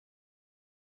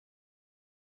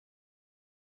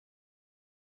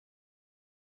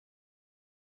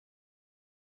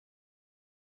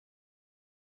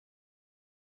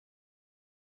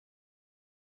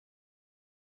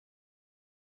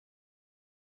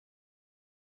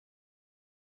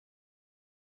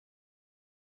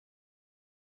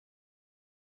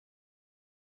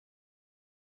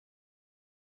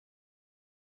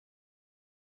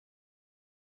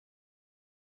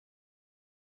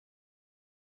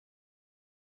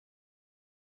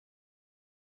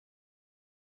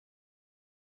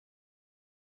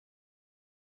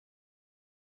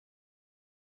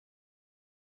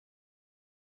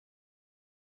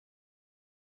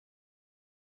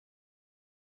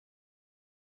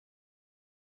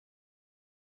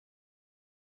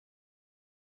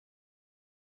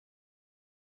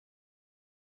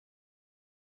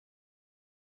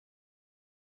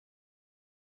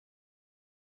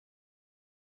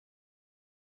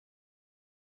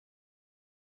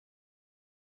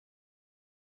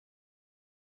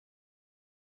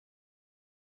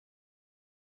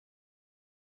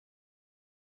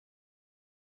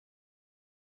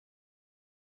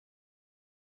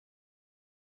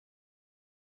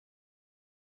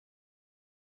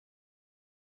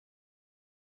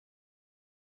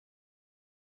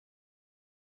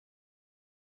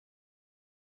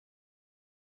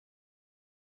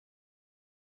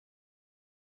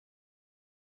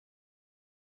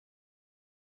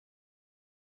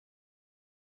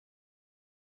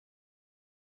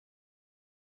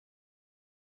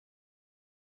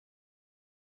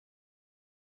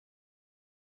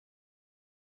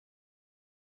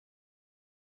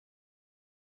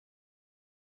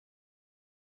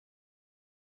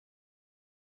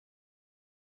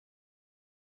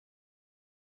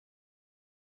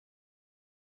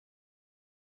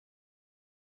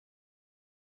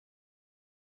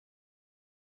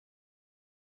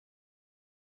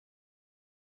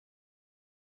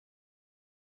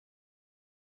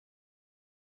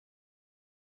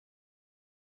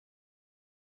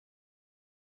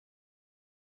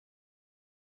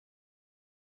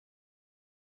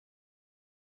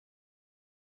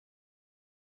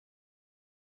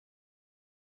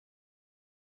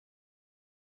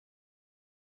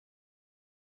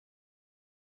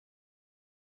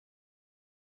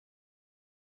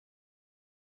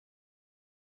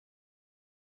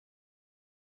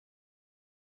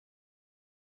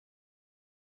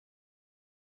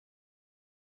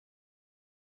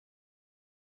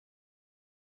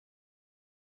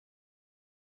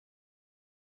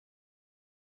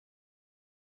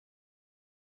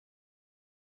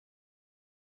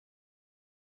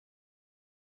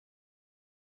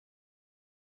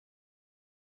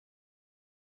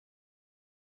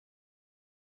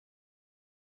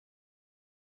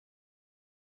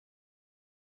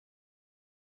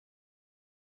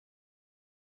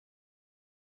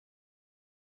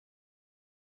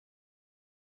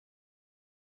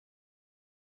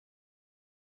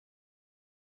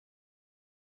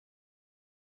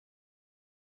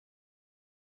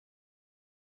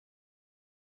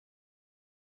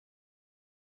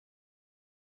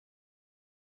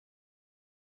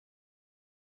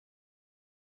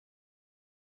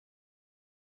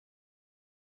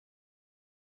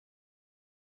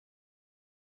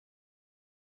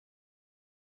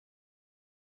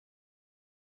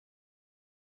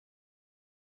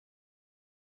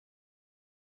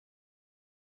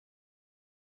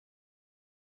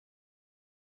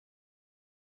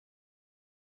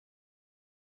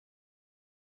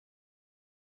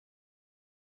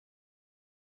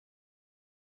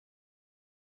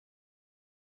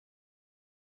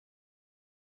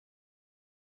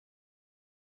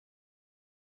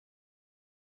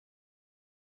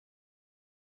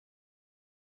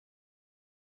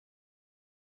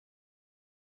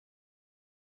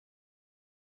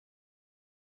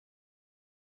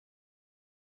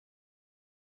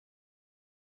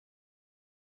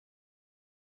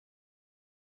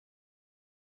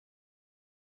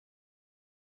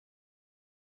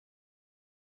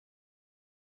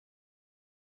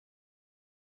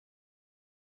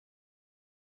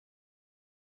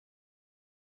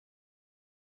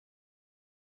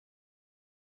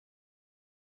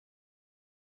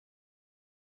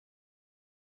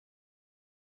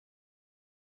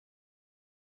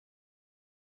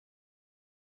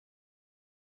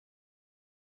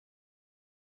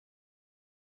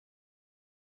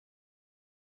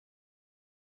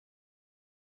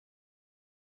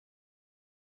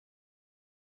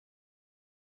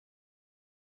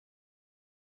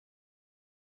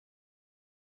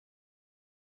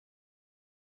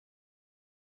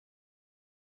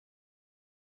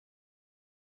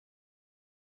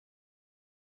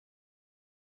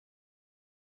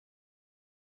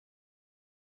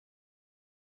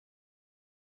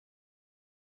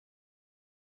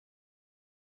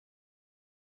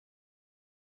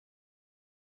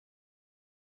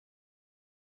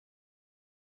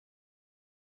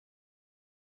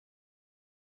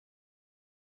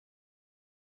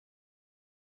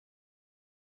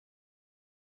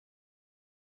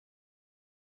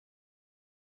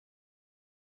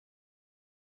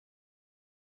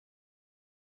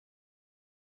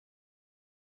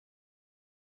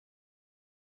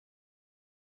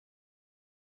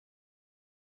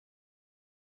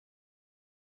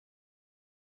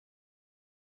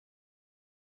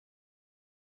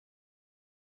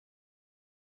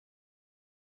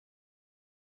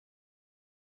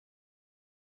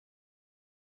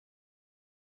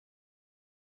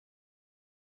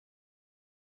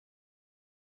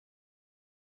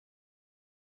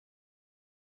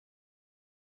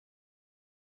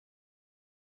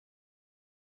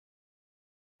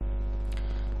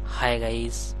Hi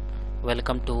guys,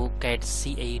 welcome to CAD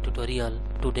CAE tutorial.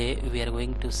 Today we are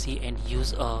going to see and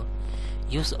use a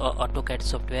AutoCAD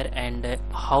software and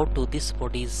how to this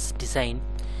body's design.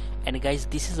 And guys,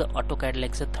 this is a AutoCAD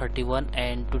lecture 31,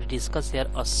 and to discuss here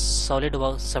a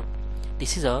SolidWorks.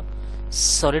 This is a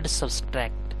solid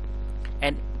subtract,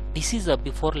 and this is a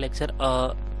before lecture.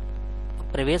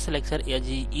 Previous lecture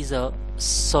is a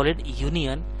solid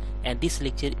union, and this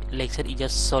lecture is a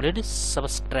solid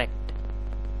subtract.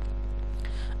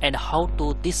 And how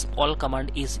to this all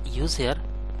command is used here.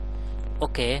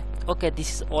 Okay,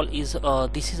 this is all is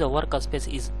this is a workspace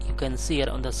is you can see here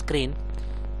on the screen,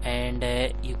 and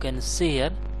you can see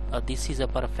here this is a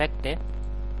perfect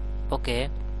okay,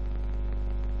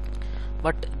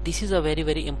 but this is a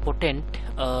very important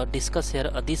discuss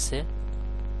here this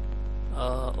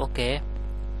okay,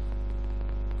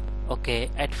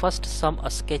 at first some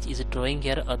sketch is drawing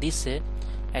here this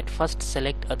at first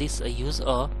select this use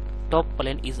a top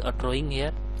plane is a drawing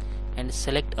here, and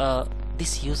select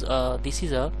this use this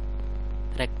is a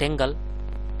rectangle,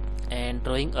 and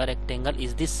drawing a rectangle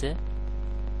is this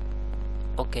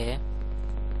okay,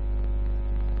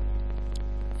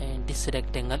 and this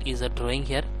rectangle is a drawing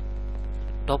here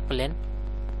top plane,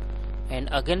 and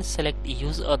again select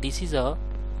use this is a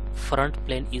front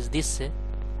plane is this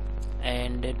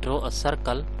and draw a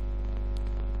circle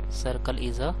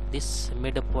is a this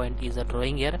midpoint is a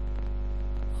drawing here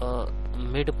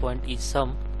midpoint is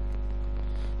some,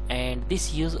 and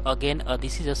this use again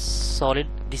this is a solid,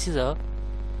 this is a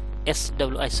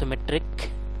SW isometric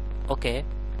okay,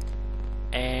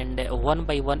 and one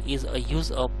by one is a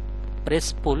use of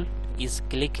press pull is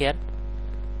click here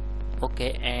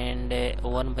okay, and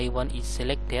one by one is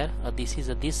select here this is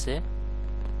this the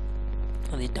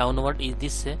downward is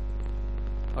this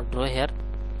or draw here,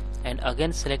 and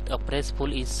again select a press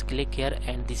pull is click here,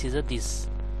 and this is a this,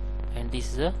 and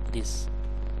this is a this.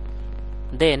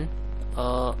 Then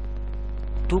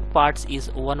two parts is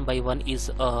one by one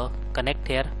is connect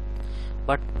here,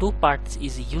 but two parts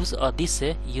is use this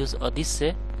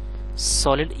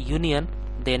solid union.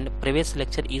 Then previous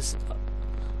lecture is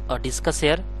discuss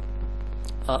here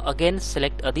again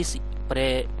select this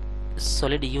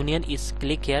solid union is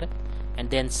click here, and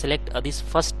then select this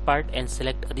first part and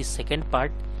select this second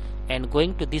part, and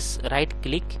going to this right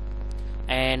click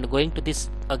and going to this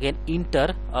again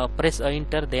enter press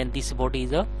enter, then this body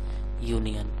is a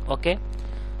union okay,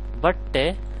 but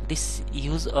this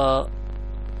use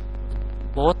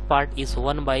both part is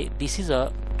one by this is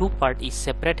a two part is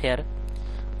separate here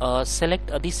select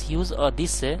this use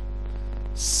this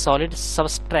solid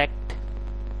subtract,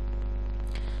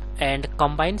 and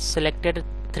combine selected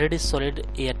 3D solid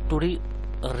 2D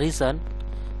region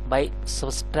by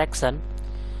subtraction,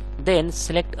 then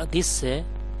select this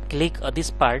click this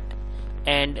part,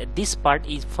 and this part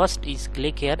is first is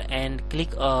click here and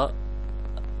click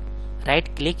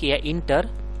right click here enter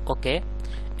okay,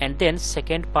 and then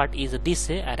second part is this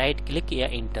right click here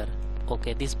enter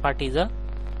okay, this part is a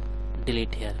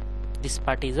delete here, this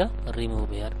part is a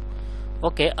remove here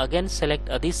okay, again select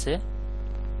this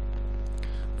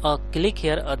click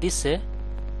here this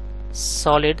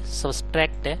solid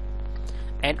subtract,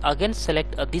 and again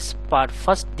select this part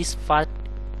first this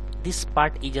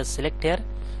part is just select here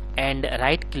and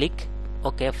right click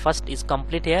okay, first is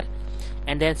complete here,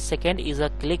 and then second is a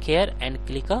click here and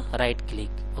click a right click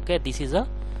okay, this is a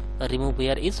remove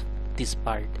here is this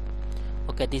part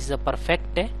okay, this is a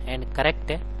perfect and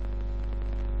correct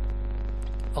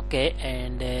okay,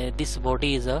 and this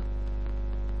body is a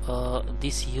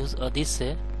this use this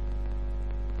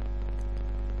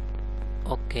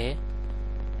okay,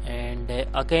 and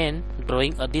again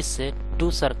drawing this two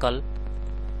circle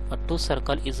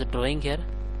is drawing here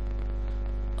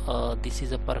this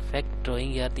is a perfect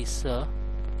drawing here this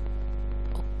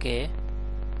okay,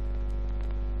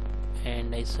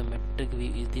 and isometric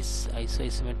view is this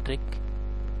isometric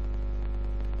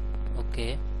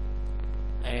okay,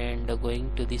 and going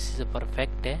to this is a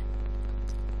perfect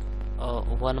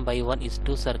one by one is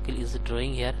two circle is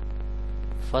drawing here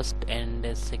first, and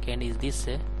second is this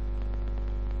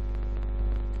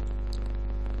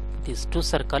this two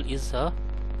circle is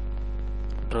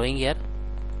drawing here,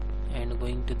 and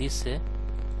going to this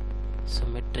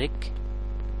symmetric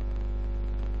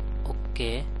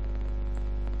okay,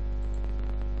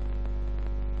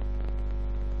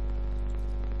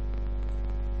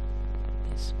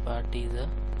 this part is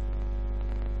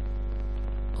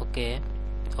okay,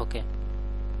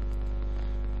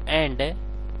 and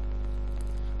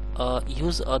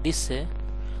use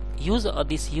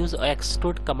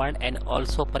extrude command, and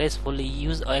also press fully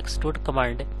use extrude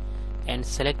command and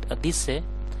select this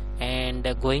and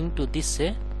going to this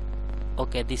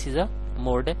okay, this is a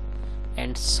mode,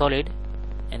 and solid,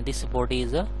 and this body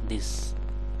is a this,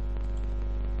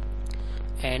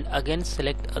 and again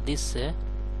select this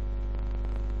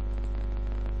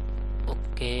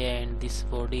okay, and this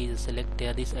body is select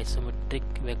this isometric,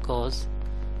 because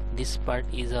this part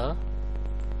is a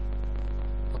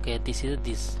okay, this is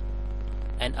this,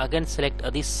 and again select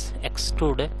this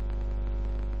extrude,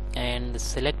 and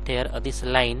select here this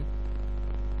line,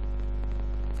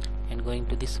 and going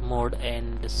to this mode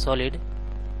and solid,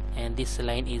 and this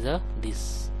line is a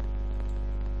this,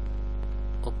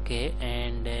 okay,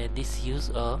 and this use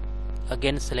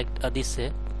again select this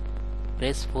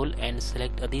press full, and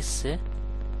select this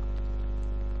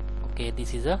okay,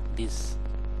 this is a this,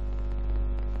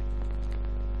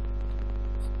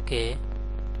 okay,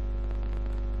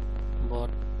 but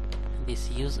this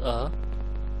use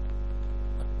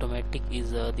automatic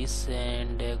is this,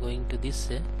 and going to this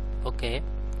okay,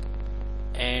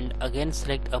 and again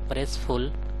select a press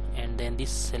full, and then this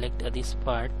select this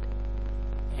part,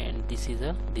 and this is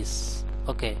a this,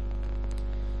 okay,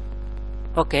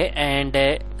 okay, and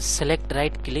select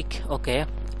right click, okay,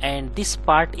 and this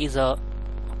part is a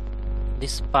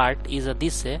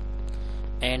this,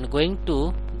 and going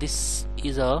to this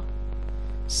is a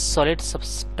solid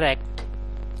subtract,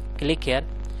 click here,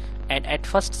 and at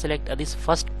first select this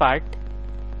first part,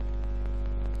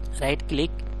 right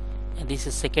click, and this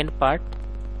is second part,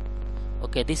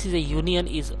 okay, this is a union,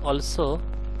 is also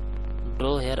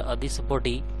draw here this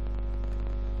body,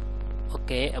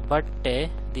 okay, but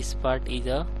this part is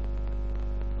a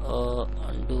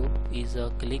undo, is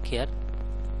a click here,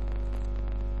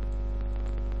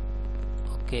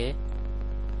 okay,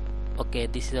 okay,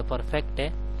 this is a perfect,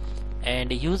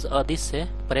 and use this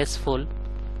press full,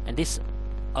 and this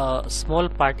small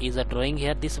part is a drawing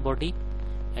here this body,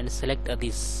 and select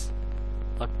this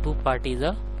two part is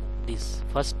a this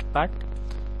first part,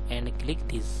 and click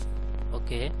this,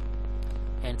 okay,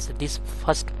 and so this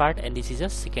first part and this is a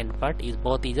second part, is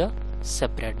both is a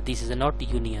separate, this is a not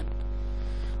union,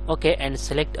 okay, and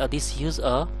select this, use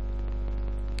a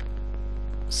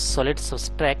solid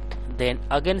subtract, then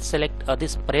again select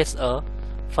this press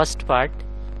first part,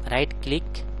 right click,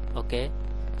 okay,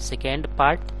 second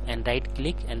part, and right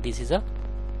click, and this is a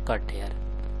cut here,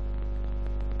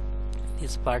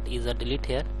 this part is a delete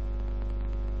here,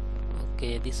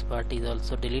 okay, this part is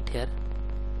also delete here,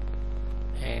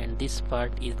 and this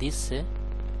part is this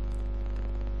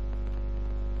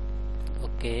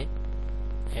okay,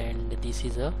 and this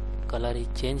is a color is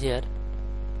change here,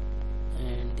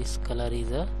 and this color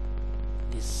is a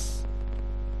this,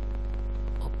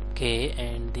 okay,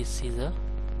 and this is a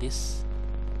this,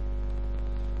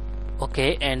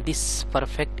 okay, and this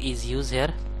perfect is used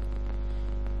here,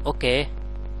 okay,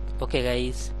 okay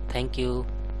guys, thank you.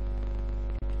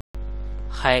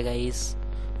 Hi guys,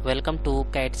 welcome to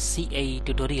CAD CAE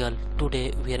tutorial.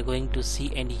 Today we are going to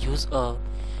see and use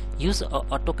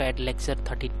AutoCAD lecture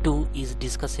 32 is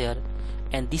discussed here,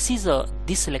 and this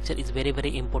lecture is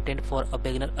very important for a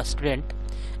beginner, a student,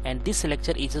 and this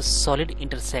lecture is a solid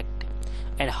intersect,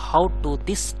 and how to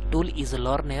this tool is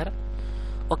learn here.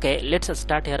 Okay, let's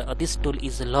start here. This tool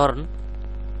is learn.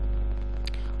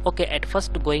 Okay, at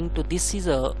first going to this is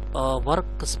a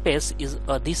workspace is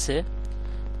this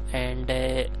and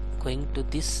going to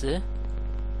this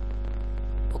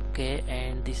okay,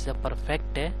 and this is a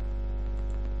perfect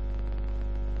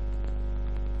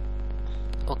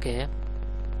okay,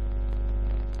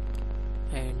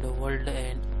 and world,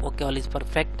 and okay, all is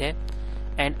perfect,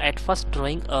 and at first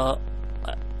drawing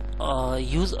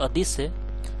use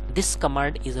this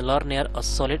command is learn here a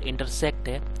solid intersect,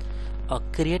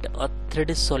 create a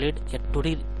 3D solid a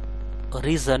 2D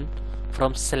region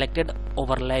from selected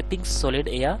overlapping solid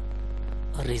area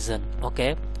region,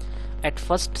 okay. At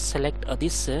first select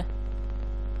this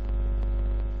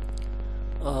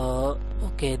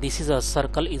okay, this is a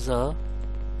circle is a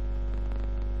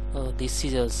this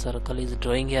is a circle is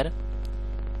drawing here,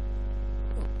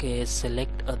 okay,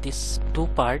 select this two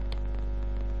part,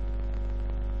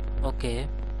 okay,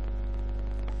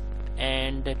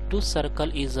 and two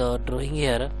circle is drawing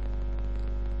here,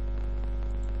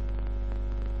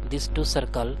 this two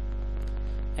circle,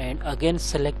 and again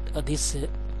select this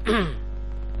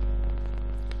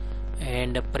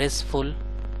and press full,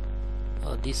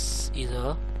 this is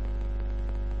a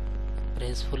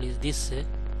press full is this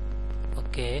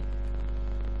okay,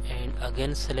 and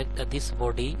again select this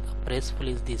body, press full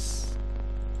is this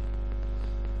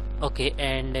okay,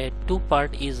 and two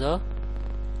part is a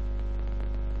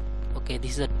okay,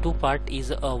 this is a two part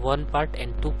is a one part,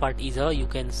 and two part is a you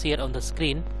can see it on the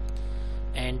screen,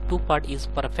 and two part is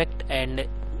perfect, and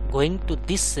going to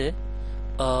this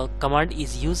command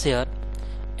is used here,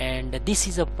 and this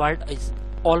is a part is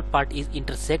all part is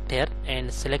intersect here,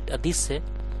 and select this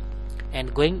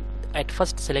and going at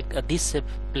first select this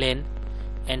plane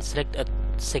and select a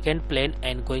second plane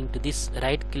and going to this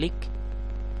right click,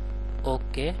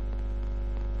 okay,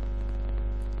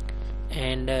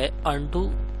 and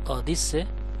undo this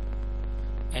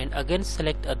and again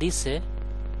select this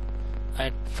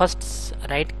at first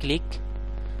right click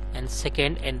and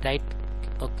second and right,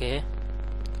 okay,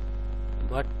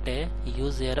 but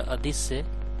use here this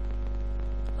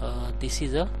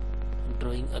is a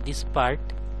drawing this part,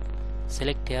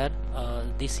 select here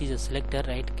this is a selector,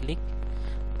 right click,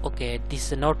 okay,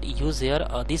 this is not use here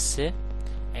this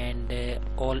and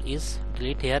all is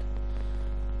delete here,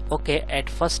 okay. At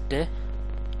first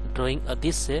drawing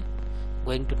this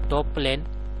going to top plane,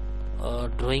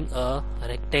 drawing a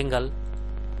rectangle,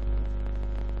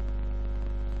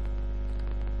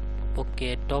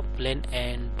 okay, top plane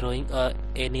and drawing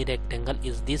any rectangle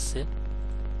is this,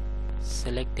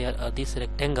 select here this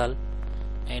rectangle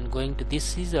and going to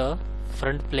this is a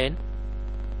front plane,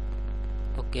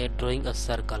 okay, drawing a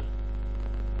circle,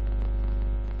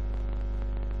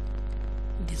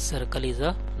 this circle is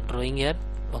a drawing here,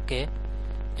 okay,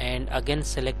 and again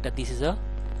select this is a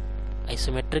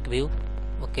isometric view,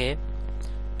 okay,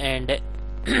 and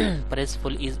press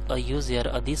full is a use here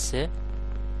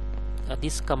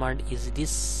this command is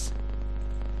this,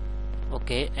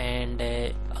 okay, and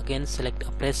again select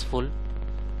a press full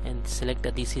and select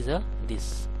this is a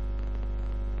this,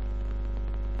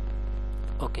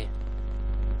 okay.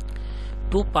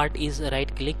 Two part is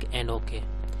right click and okay,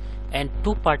 and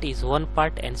two part is one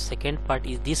part and second part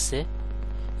is this,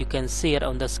 you can see here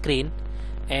on the screen,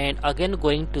 and again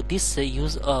going to this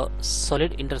use a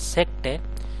solid intersect,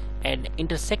 and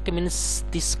intersect means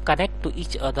this connect to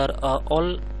each other,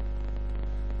 all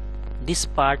this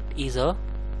part is a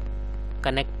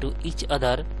connect to each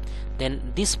other,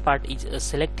 then this part is a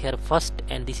select here first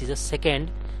and this is a second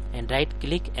and right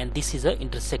click and this is a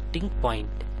intersecting point,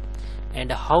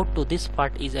 and how to this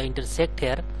part is a intersect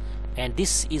here and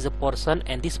this is a portion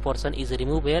and this portion is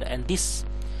remove here and this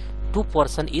two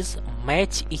portion is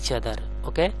match each other,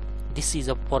 okay, this is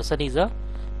a portion is a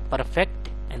perfect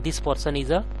and this portion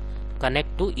is a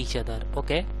connect to each other,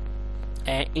 okay.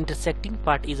 Intersecting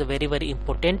part is a very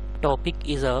important topic,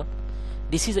 is a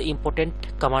this is a important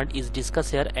command is discussed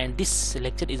here, and this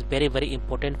lecture is very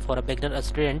important for a beginner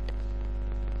student,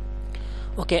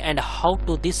 okay. And how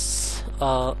to this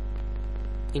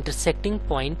intersecting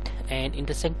point, and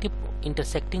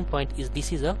intersecting point is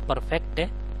this is a perfect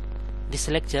this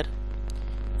lecture,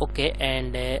 okay.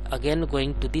 And again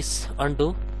going to this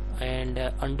undo, and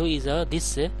undo is a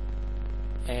this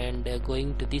and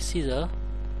going to this is a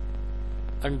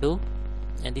undo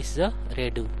and this is a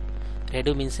redo.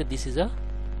 Redo means this is a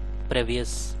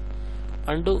previous,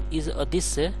 undo is a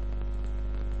this and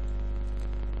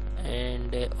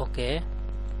okay,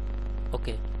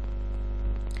 okay,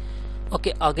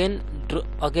 okay. Again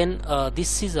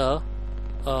this is a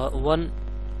one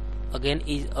again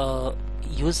is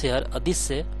use here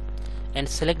this and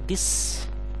select this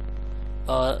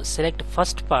select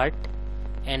first part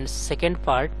and second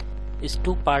part is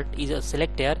two part is a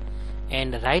select here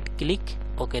and right click,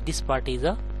 okay, this part is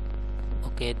a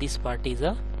okay, this part is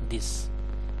a this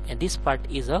and this part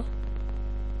is a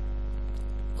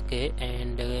okay,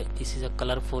 and this is a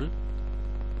colorful,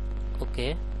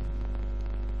 okay,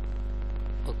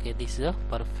 okay, this is a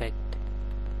perfect,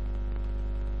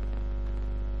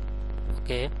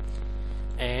 okay,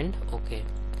 and okay,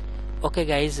 okay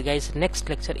guys, next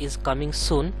lecture is coming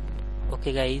soon,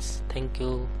 okay guys, thank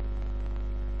you.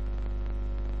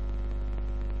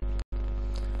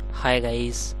 Hi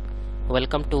guys,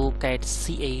 welcome to CAD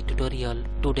CAE tutorial.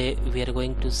 Today we are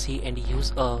going to see and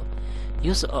use a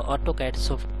AutoCAD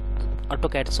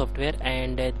software,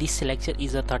 and this lecture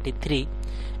is a 33,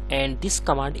 and this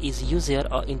command is used here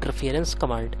interference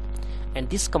command, and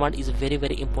this command is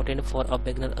very important for a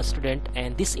beginner student,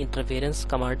 and this interference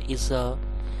command is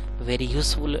very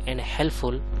useful and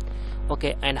helpful,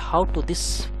 okay. And how to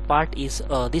this part is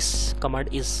this command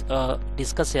is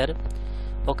discussed here,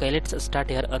 okay. Let's start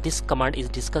here. This command is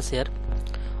discussed here,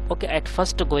 okay. At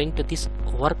first going to this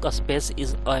workspace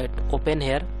is open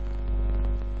here,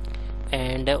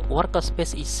 and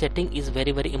workspace is setting is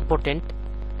very very important.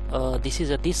 This is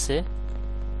a this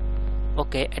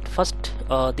okay. At first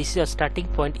this is a starting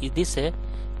point is this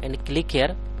and click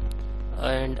here,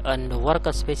 and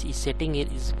workspace is setting here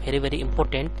is very very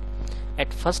important.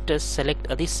 At first select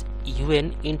this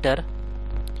UN enter.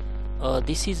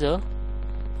 This is a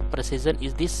precision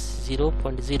is this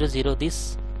 0.00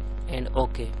 this and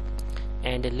okay.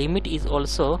 and limit is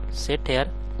also set here,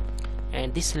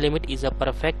 and this limit is a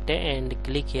perfect, and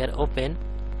click here open.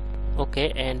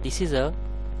 Okay, and this is a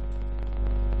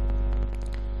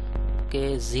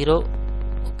 0.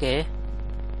 Okay,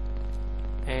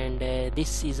 and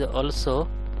this is also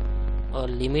a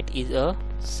limit is a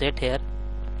set here.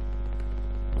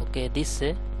 Okay, this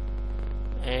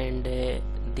and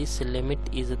this limit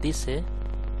is this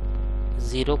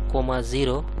 0,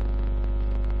 0.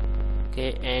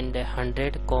 Okay, and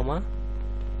 100,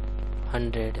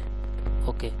 100.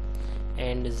 Okay,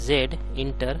 and Z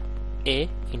enter, A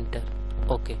enter.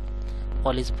 Okay,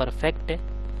 all is perfect.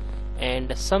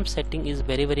 And some setting is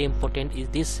very important is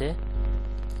this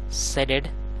shaded.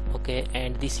 Okay,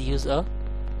 and this use a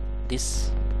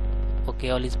this. Okay,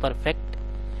 all is perfect.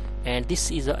 And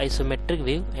this is a isometric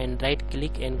view, and right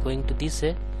click and going to this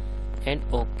and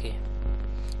okay,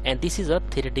 and this is a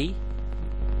 3D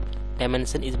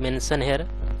dimension is mentioned here.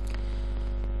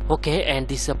 Okay, and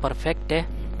this is a perfect,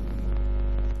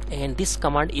 and this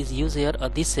command is used here,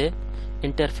 this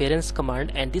interference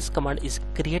command, and this command is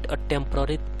create a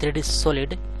temporary 3D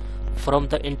solid from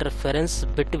the interference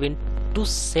between two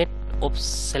set of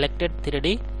selected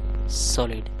 3D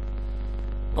solid.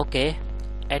 Okay,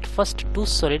 at first two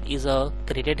solid is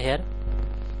created here.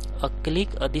 Click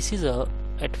this is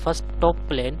at first top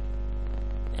plane,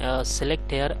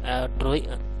 select here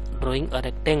drawing a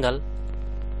rectangle.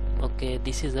 Okay,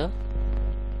 this is a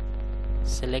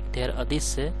select here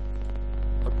this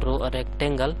draw a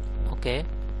rectangle. Okay,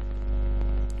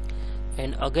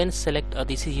 and again select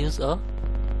this is use a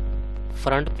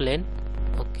front plane.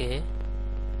 Okay,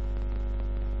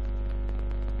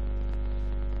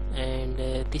 and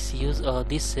this use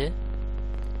this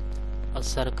a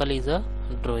circle is a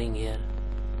drawing here.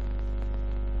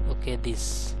 Okay,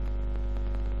 this,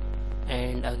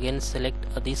 and again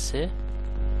select this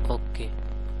okay.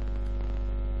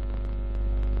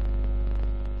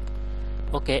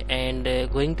 Okay, and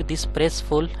going to this press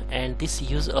full, and this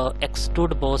use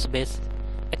extrude boss base.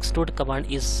 Extrude command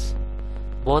is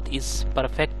both is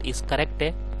perfect, is correct,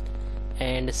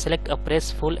 and select a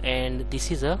press full, and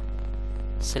this is a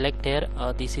select here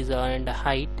this is and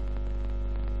height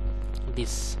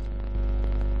this,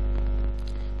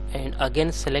 and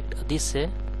again select this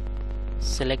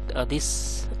select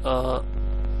this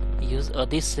use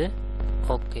this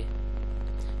okay,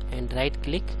 and right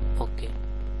click okay.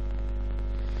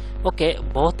 Okay,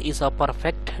 both is a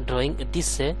perfect drawing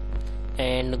this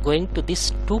and going to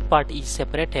this two part is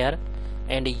separate here,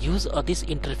 and use this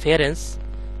interference.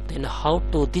 Then how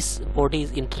to this body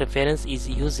is interference is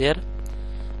used here,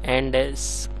 and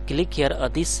click here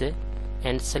this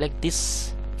and select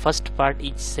this first part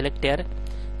is select here,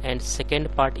 and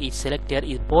second part is select here,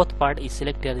 is both part is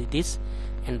select here this,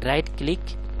 and right click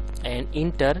and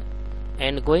enter,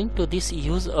 and going to this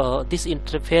use this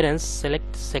interference,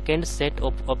 select second set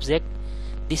of object.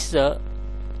 This is a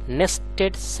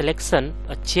nested selection,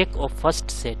 a check of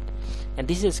first set, and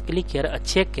this is click here a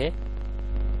check.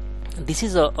 This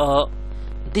is a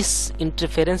this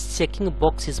interference checking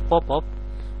box is pop up,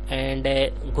 and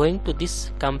going to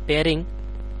this comparing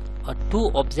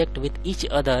two object with each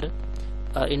other.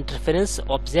 Interference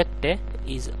object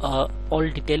is all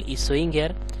detail is showing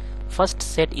here. First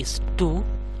set is 2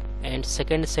 and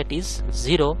second set is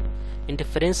 0.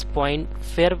 Interference point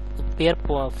pair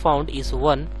found is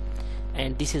 1,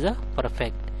 and this is a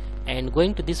perfect. And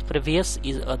going to this previous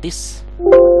is this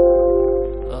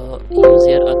use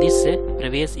here this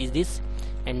previous is this,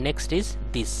 and next is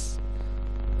this.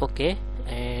 Okay,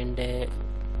 and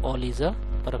all is a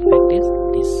perfect is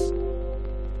this.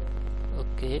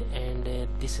 Okay, and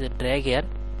this is a drag here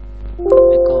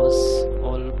because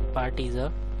all part is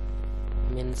a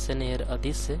mention here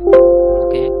this.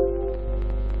 Okay,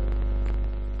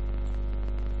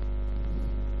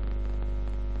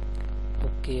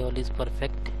 okay, all is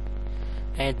perfect.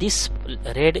 And this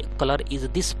red color is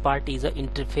this part is a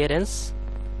interference.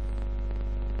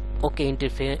 Okay,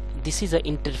 this is a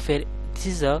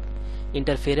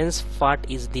interference part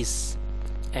is this,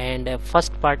 and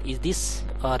first part is this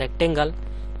rectangle,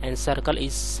 and circle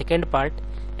is second part,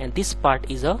 and this part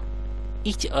is a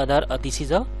each other this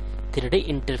is a 3D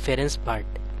interference part.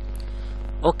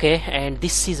 Okay, and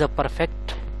this is a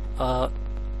perfect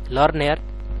learner.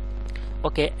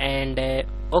 Okay, and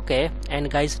okay, and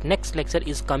guys, next lecture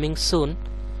is coming soon.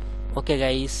 Okay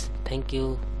guys, thank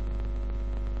you.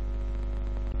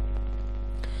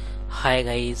 Hi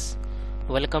guys,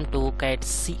 welcome to CAD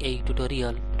CA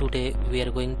tutorial. Today we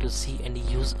are going to see and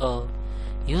use a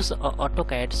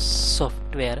AutoCAD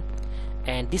software,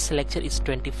 and this lecture is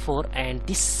 24, and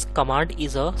this command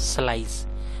is a slice,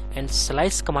 and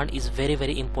slice command is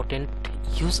very important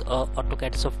use a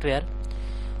AutoCAD software.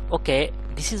 Okay,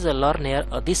 this is a learn here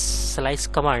this slice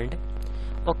command.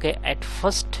 Okay, at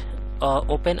first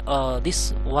open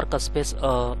this workspace.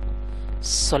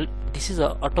 This is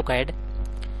a AutoCAD,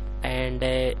 and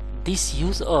this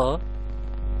use a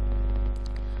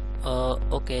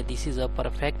okay, this is a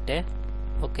perfect.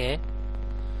 Okay,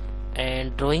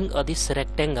 and drawing this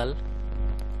rectangle,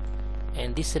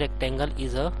 and this rectangle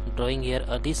is a drawing here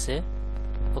this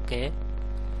okay,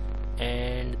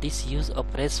 and this use a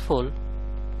press full,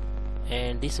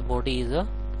 and this body is a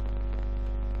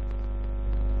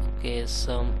okay,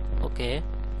 some okay,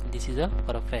 this is a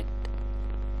perfect.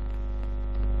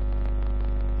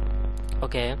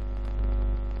 Okay,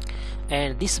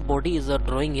 and this body is a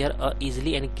drawing here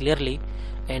easily and clearly,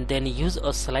 and then use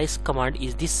a slice command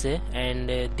is this and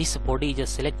this body is a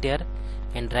select here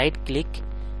and right click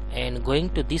and going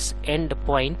to this end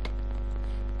point,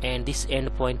 and this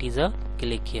end point is a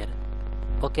click here.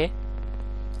 Okay,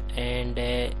 and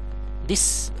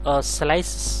this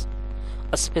slice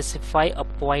specify a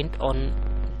point on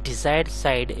desired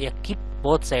side. Keep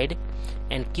both side,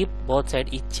 and keep both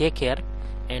side is check here,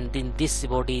 and then this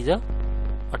body is a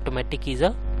automatic is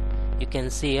a, you can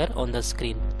see here on the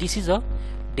screen. This is a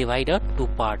divider two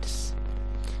parts,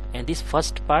 and this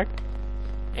first part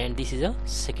and this is a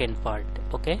second part.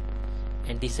 Okay,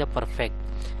 and this is a perfect,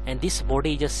 and this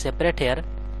body is a separate here,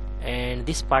 and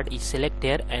this part is select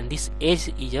here, and this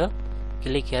edge is a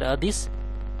click here this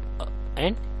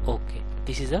and okay,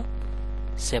 this is a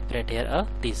separate here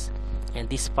this, and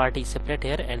this part is separate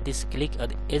here, and this click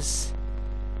is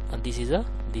this is a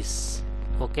this.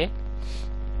 Okay,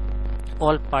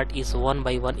 all part is one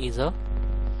by one is a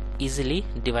easily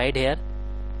divide here,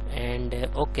 and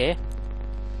okay,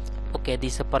 okay,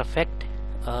 this is a perfect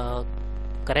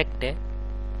correct.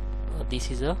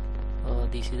 This is a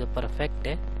perfect.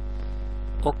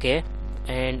 Okay,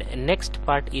 and next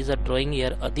part is a drawing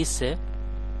here this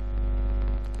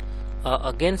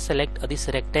again select this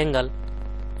rectangle,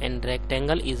 and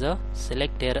rectangle is a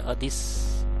select here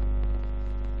this,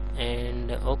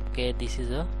 and okay, this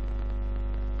is a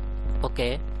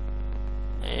okay,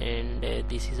 and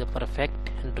this is a perfect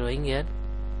drawing here,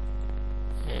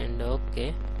 and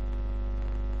okay,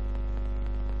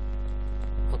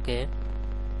 okay,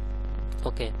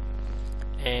 okay,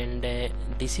 and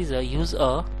this is a use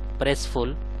a press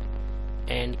full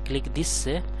and click this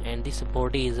and this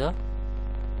body is a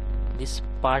this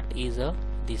part is a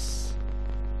this.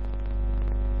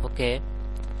 Okay,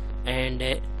 and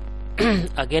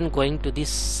again going to this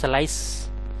slice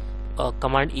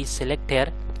command is select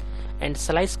here, and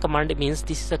slice command means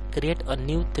this is a create a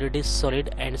new 3D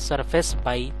solid and surface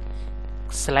by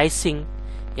slicing,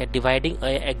 dividing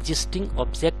a existing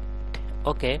object.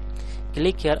 Okay,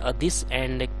 click here this,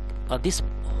 and this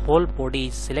whole body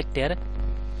is select here,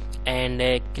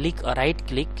 and click right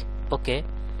click. Okay,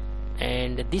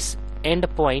 and this end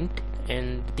point,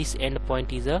 and this end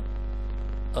point is a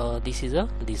this is a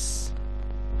this,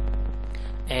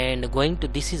 and going to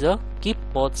this is a keep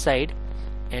both side,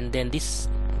 and then this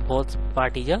both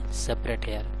part is a separate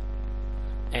here,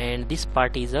 and this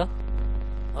part is a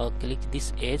click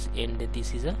this edge, and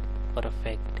this is a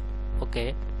perfect.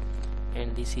 Okay,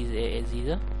 and this is edge is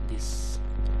a this.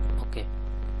 Okay,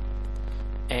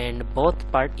 and both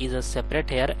part is a separate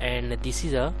here, and this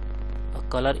is a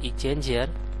color is change here,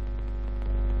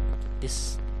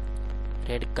 this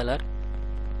red color,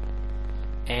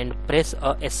 and press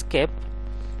escape,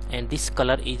 and this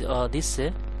color is this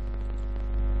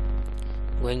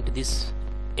going to this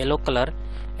yellow color,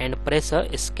 and press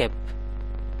escape.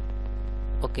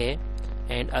 Okay,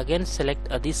 and again select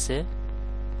this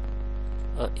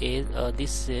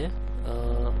this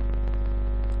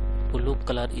blue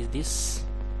color is this,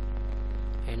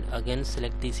 and again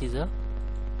select this is a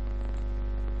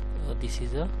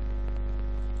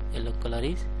yellow color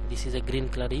is this is a green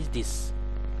color is this,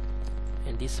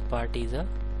 and this part is a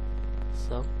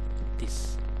some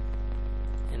this,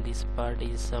 and this part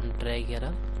is some drag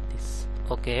here this.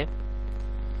 Okay,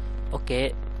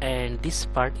 okay, and this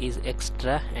part is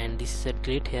extra, and this is a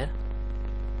delete here,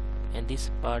 and this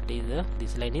part is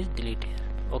this line is delete here.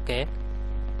 Okay,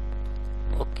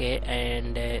 okay,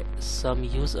 and some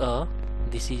use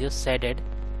this is just shaded,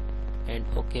 and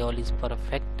okay, all is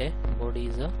perfect. Body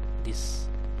is this.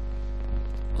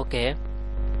 Okay,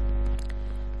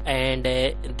 and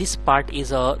this part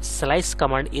is a slice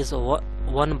command is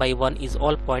one by one is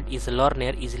all point is learn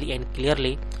here easily and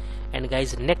clearly. And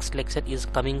guys, next lecture is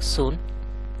coming soon.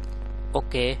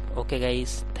 Okay, okay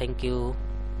guys, thank you.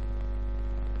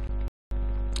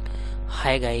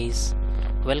 Hi guys,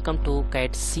 welcome to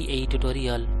CAD CAE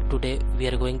tutorial. Today we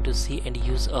are going to see and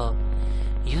use a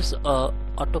use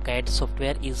AutoCAD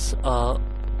software is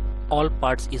all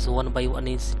parts is one by one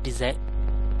is design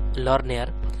learner.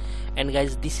 And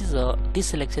guys, this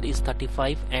lecture is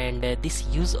 35, and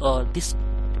this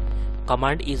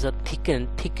command is a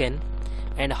thicken,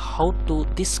 and how to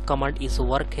this command is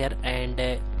work here,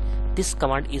 and this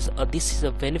command is this is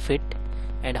a benefit,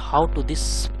 and how to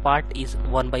this part is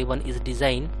one by one is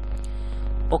design.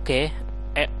 Okay,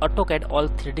 AutoCAD all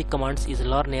 3D commands is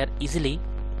learn here easily.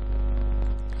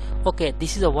 Okay,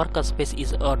 this is a workspace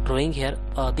is a drawing here,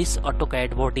 this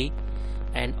AutoCAD body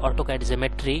and AutoCAD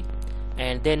geometry,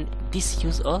 and then this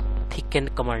use a thicken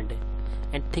command,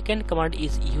 and thicken command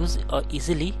is used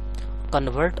easily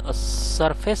convert a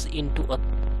surface into a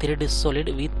 3D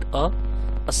solid with a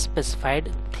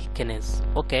specified thickness.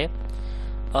 Okay,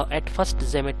 at first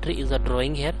geometry is a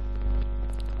drawing here,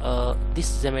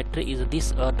 this geometry is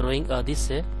this drawing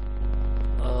this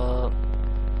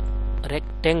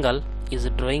rectangle is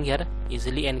drawing here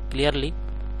easily and clearly,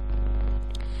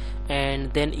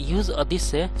 and then use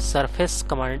this surface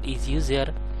command is used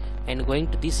here, and going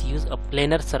to this use a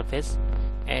planar surface,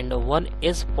 and one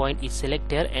edge point is select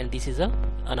here, and this is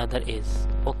another edge.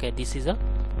 Okay, this is a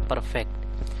perfect,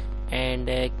 and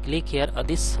click here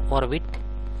this orbit,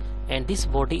 and this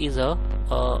body is a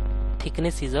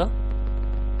thickness is a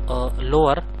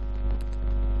lower.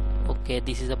 Okay,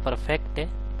 this is a perfect.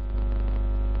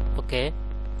 Okay,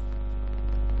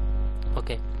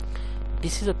 okay,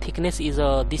 this is a thickness is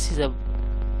a this is a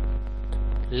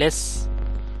less,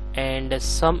 and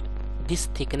this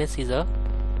thickness is a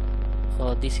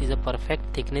this is a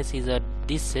perfect thickness is a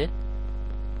this.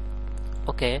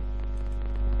 Okay,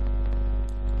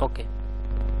 okay,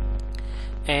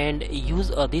 and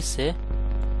use this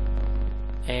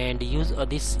and use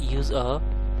this use a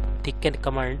thicken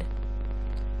command,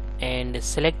 and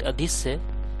select this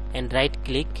and right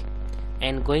click,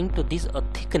 and going to this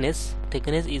thickness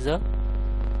is a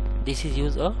this is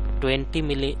use a 20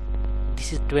 milli,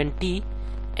 this is 20,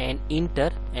 and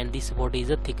enter, and this body is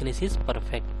a thickness is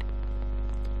perfect.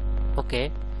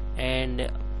 Okay, and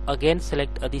again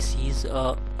select this is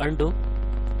undo.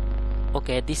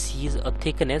 Okay, this is a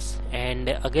thickness,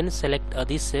 and again select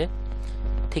this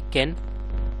thicken,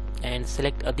 and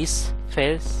select this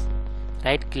face,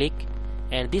 right click,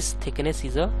 and this thickness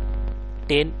is a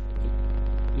 10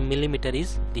 millimeter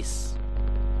is this.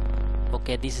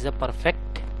 Okay, this is a perfect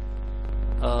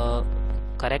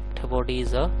correct body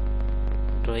is a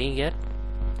drawing here,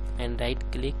 and right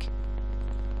click,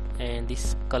 and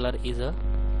this color is a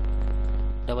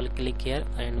double click here,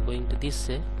 and going to this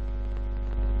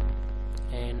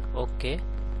and okay,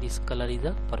 this color is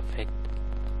a perfect.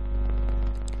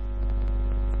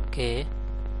 Okay,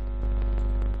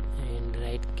 and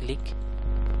right click,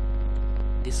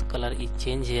 this color is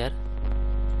change here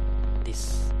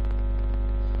this.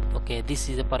 Okay, this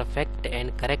is a perfect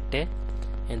and correct,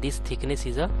 and this thickness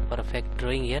is a perfect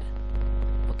drawing here.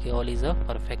 Okay, all is a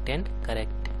perfect and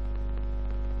correct.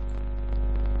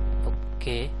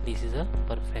 Okay, this is a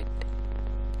perfect.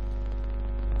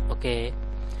 Okay,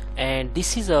 and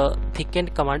this is a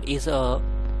thickened command is a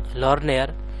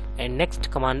learner, and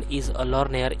next command is a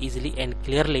learner easily and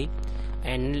clearly,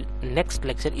 and next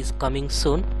lecture is coming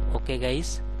soon. Okay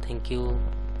guys, thank you.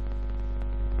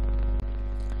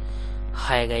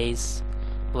 Hi guys,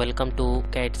 welcome to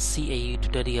CAD CAE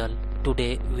tutorial.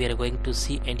 Today we are going to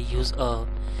see and use a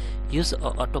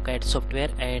AutoCAD software,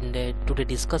 and today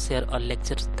discuss here a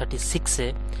lecture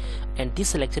 36, and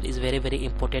this lecture is very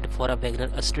important for a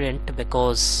beginner student,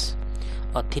 because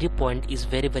a 3 point is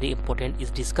very important is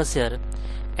discussed here,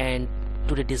 and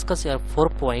today discuss here 4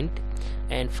 point,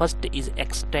 and first is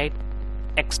extract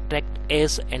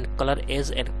as and color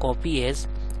as and copy as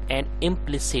and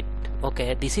implicit.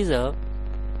 Okay, this is a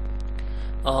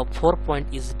 4 point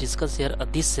is discussed here.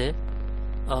 This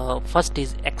first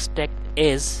is extract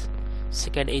as,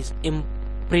 second is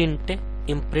imprint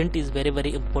is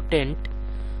very important,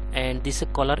 and this is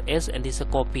color as, and this is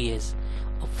copy as.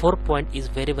 4 point is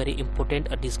very important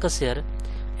discuss here,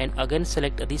 and again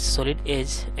select this solid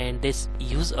edge, and this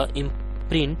use a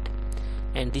imprint,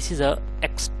 and this is a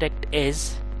extract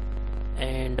as,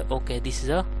 and okay, this is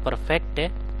a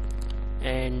perfect,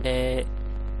 and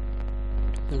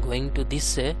going to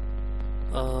this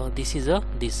this is a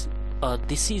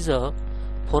this is a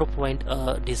 4 point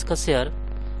discuss here.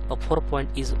 4 point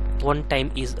is one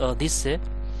time is this,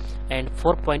 and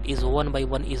 4 point is one by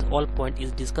one is all point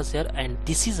is discussed here, and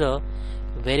this is a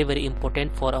very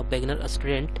important for a beginner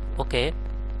student. Okay,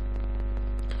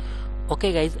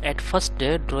 okay guys, at first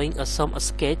drawing some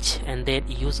sketch, and then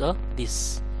use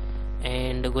this,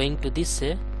 and going to this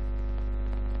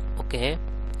okay,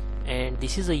 and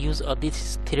this is a use of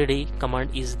this 3D command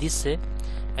is this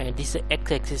and this is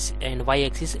x-axis and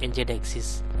y-axis and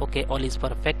z-axis. Okay, all is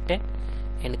perfect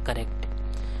and correct.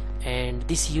 And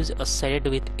this use a sided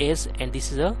with S, and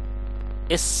this is a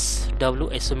SW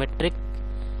isometric,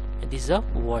 and this is a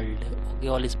world. Okay,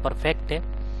 all is perfect.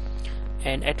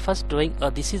 And at first drawing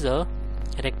this is a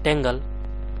rectangle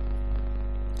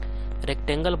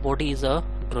body is a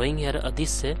drawing here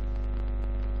this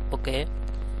okay,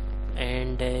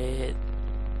 and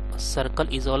circle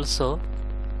is also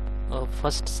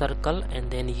first circle and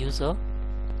then use a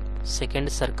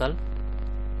second circle.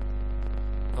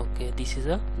 Okay, this is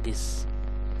a this.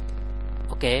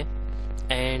 Okay,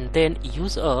 and then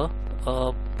use a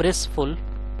press pull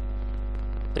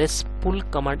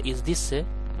command is this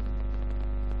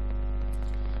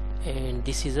and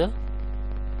this is a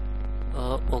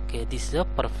okay, this is a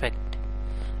perfect.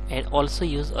 And also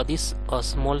use this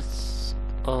small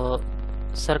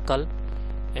circle,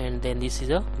 and then this is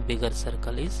a bigger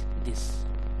circle is this.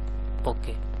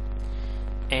 Okay,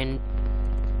 and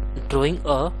drawing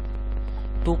a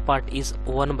two part is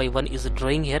one by one is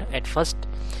drawing here at first,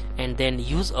 and then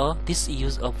use a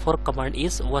for command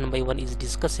is one by one is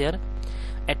discuss here.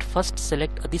 At first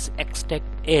select this extract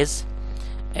as,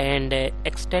 and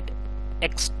extract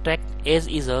as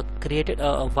is a created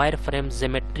a wireframe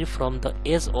geometry from the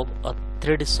edge of a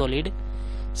 3D solid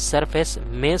surface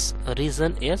mesh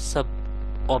region as sub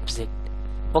object.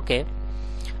 Okay,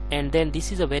 and then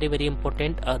this is a very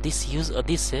important this use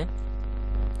this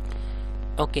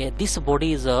okay, this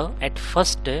body is at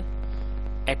first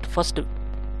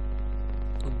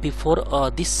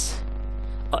before this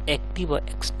active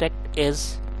extract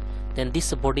as, then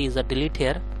this body is a delete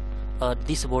here.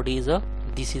 This body is a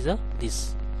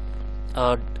this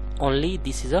only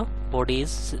this is a body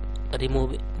is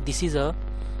remove, this is a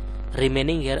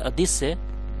remaining here this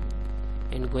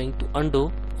and going to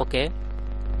undo. Okay,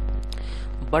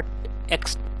 but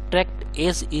extract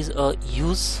as is a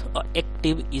use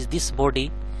active is this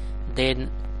body, then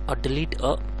a delete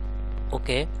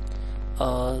okay,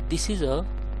 this is a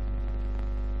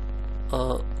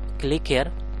click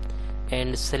here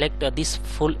and select this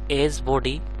full edge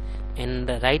body and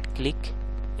right click,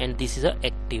 and this is a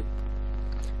active,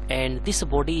 and this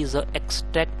body is a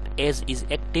extract as is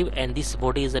active, and this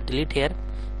body is a delete here,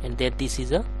 and then this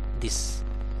is a this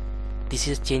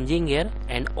is changing here,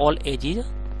 and all edges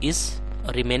is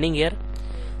remaining here.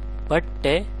 But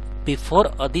before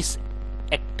this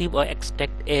active or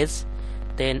extract as,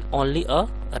 then only a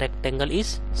rectangle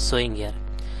is showing here,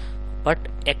 but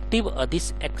active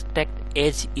this extract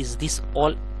edge is this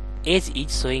all edge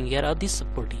is showing here this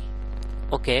body.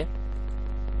 Okay,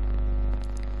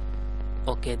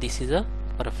 okay, this is a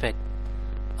perfect.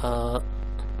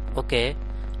 Okay,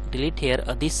 delete here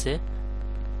this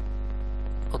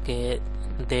okay,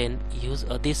 then use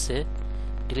this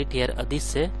delete here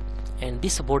this and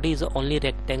this body is only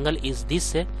rectangle is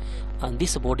this and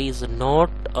this body is not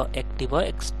active or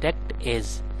extract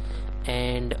edge.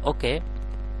 And okay,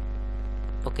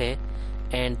 okay,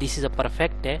 and this is a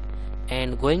perfect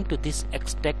and going to this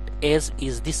extract as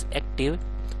is this active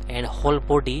and whole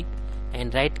body,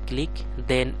 and right click,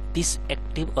 then this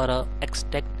active or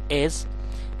extract as,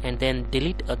 and then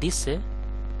delete this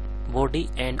body,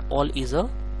 and all is a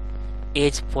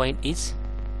edge point is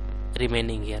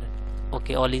remaining here.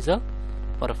 Okay, all is a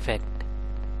perfect.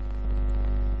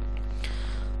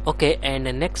 Okay, and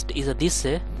next is this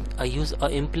I use a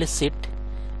implicit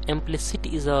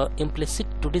is a implicit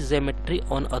 2D geometry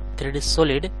on a 3D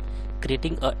solid,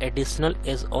 creating a additional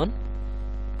edge on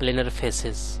planar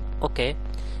faces. Okay,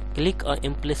 click a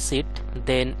implicit,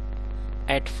 then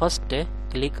at first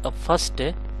click a first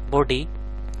body,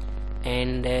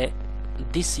 and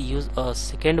this use a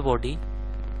second body.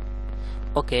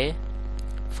 Okay,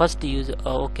 first use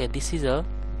okay, this is a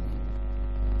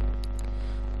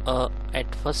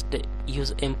at first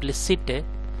use implicit,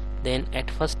 then at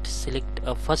first select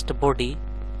a first body,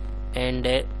 and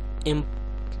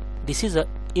this is a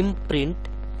imprint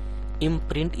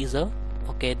is a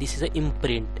okay, this is a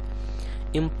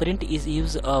imprint is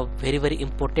use a very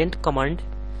important command,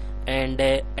 and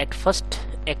at first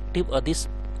active this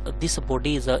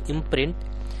body is a imprint,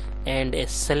 and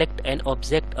select an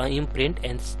object imprint,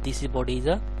 and this body is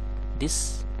a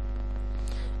this,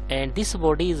 and this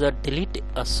body is a delete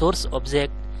a source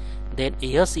object, then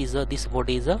yes is a this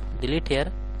body is a delete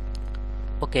here.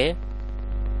 Okay,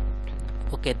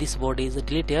 okay, this body is a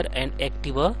delete here and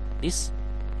active this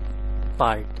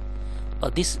part,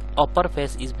 this upper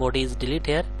face is body is delete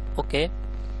here. Okay,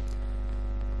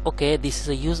 okay, this is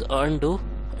a use undo,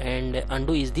 and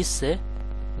undo is this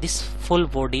this full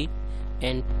body,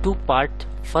 and two part,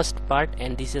 first part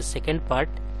and this is second part,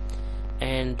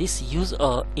 and this use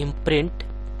a imprint.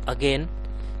 Again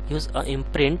use a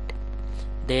imprint.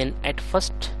 Then at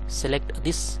first select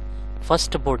this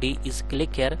first body is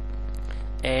click here,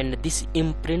 and this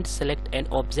imprint select an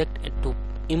object to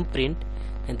imprint,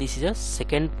 and this is a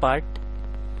second part,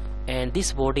 and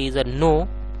this body is a no,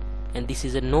 and this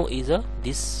is a no is a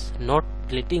this not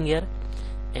deleting here,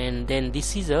 and then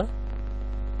this is a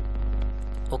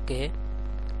okay.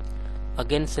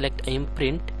 Again select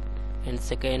imprint, and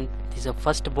second this is a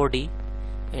first body,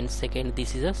 and second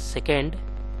this is a second,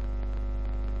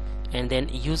 and then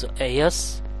use a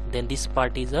yes. Then this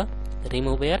part is a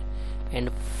remove here, and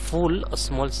full a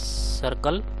small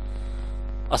circle,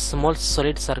 a small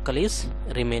solid circle is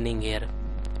remaining here.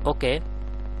 Okay,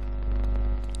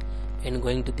 and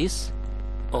going to this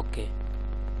okay,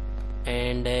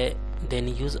 and then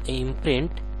use a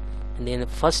imprint, and then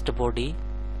first body,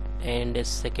 and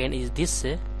second is this,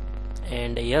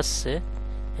 and yes,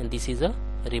 and this is a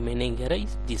remaining here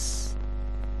is this.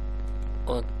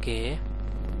 Okay,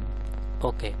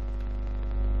 okay,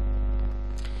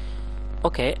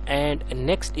 okay. And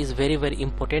next is very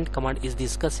important command is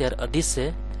discussed here. This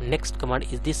next command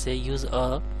is this, use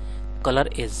a color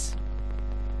edge.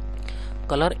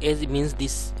 Color edge means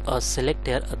this select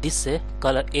here this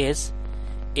color edge.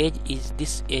 Edge is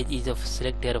this edge is of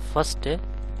select here first,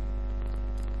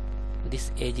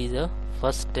 this edge is a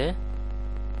first,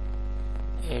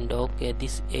 and okay,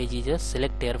 this edge is a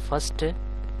select here first,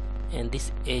 and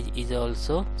this edge is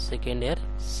also second here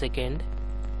second,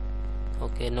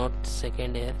 okay, not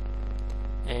second here,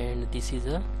 and this is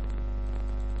a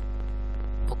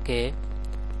okay.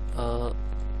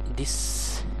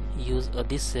 This use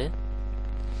this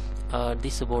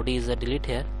body is a delete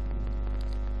here,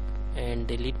 and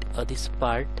delete this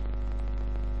part.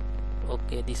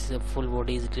 Okay, this is a full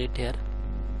body is delete here,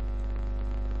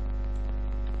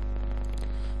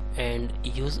 and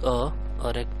use a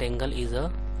rectangle is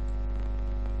a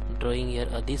drawing here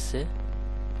this,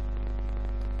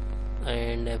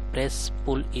 and press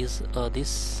pull is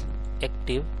this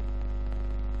active.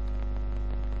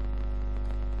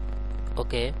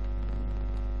 Okay,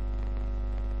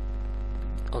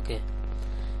 okay,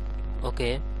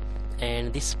 okay,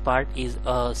 and this part is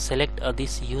select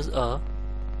this use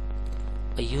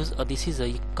this is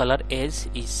a color edge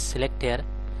is select here,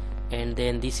 and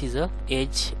then this is a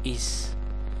edge is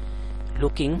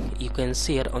looking, you can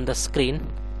see here on the screen,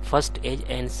 first edge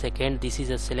and second, this is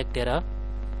a select here a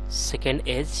second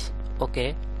edge.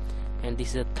 Okay, and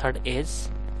this is a third edge.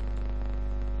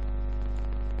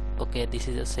 Okay, this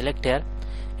is a select here,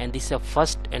 and this is a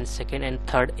first and second and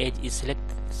third edge is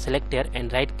select here,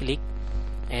 and right click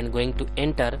and going to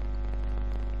enter.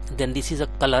 Then this is a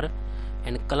color,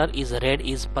 and color is red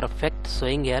is perfect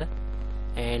showing here,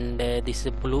 and this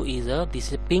is blue is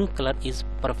this is pink color is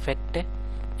perfect,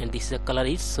 and this is a color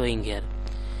is showing here,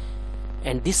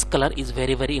 and this color is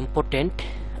very important.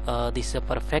 This is a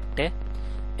perfect,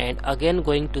 and again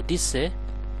going to this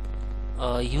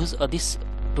use this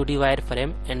 2D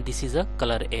wireframe, and this is a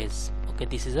color edge. Okay,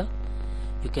 this is a,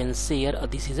 you can see here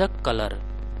this is a color,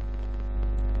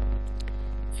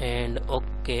 and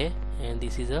okay, and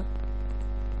this is a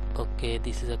okay,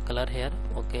 this is a color here.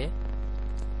 Okay,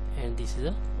 and this is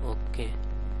a okay,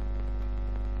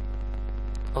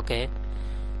 okay,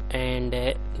 and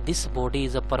this body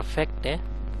is a perfect.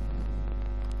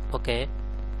 Okay,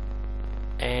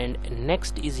 and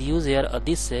next is use here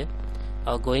this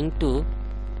going to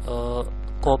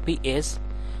copy edge,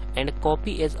 and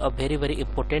copy edge a very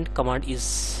important command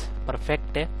is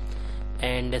perfect,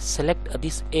 and select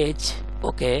this edge.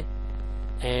 Okay,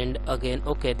 and again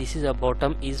okay, this is a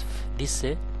bottom is this,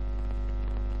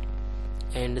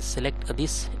 and select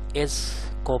this edge,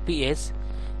 copy edge,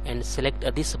 and select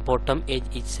this bottom edge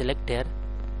is select here.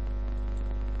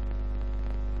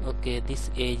 Okay, this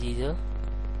edge is a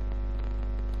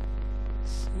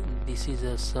this is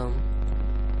a some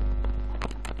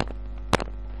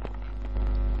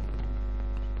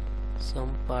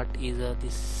part is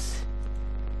this.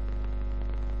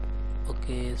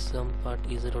 Okay, some part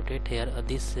is rotate here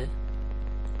this.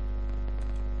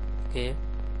 Okay,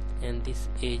 and this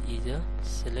edge is a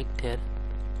select here,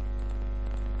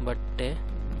 but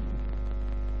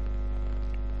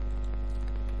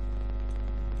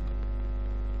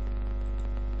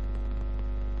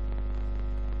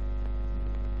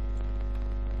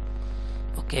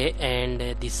okay, and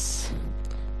this,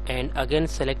 and again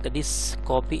select this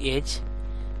copy edge,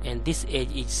 and this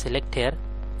edge is select here.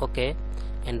 Okay,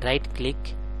 and right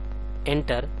click,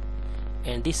 enter,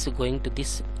 and this is going to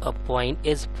this point,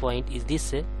 edge point is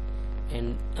this,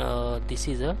 and this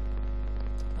is a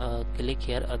click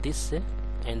here this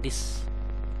and this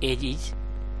edge is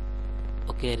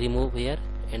okay, remove here,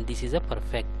 and this is a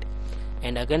perfect.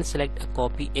 And again select a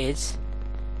copy edge,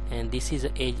 and this is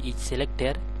a edge is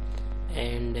selected,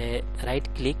 and right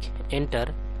click,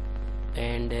 enter,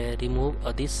 and remove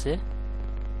this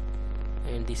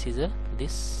and this is a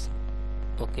this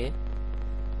okay,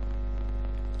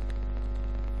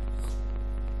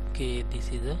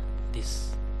 this is a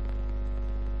this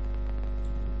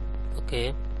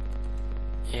okay,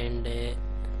 and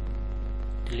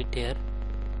delete here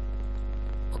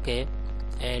okay,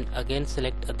 and again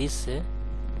select this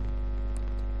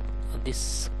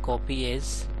copy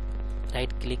as,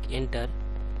 right click, enter,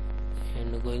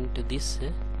 and going to this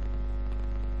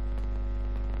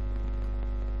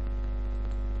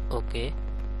okay,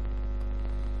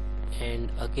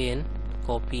 and again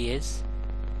copy as,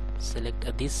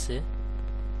 select this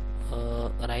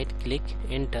right click,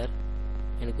 enter,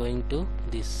 and going to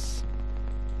this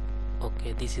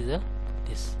okay, this is a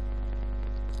this,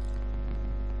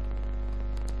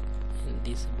 and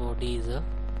this body is a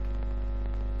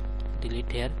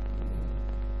delete here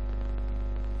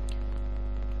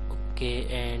okay,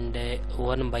 and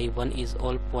one by one is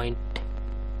all point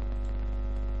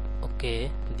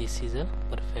okay, this is a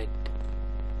perfect,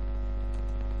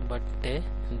 but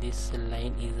this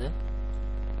line is a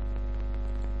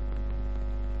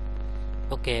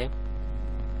okay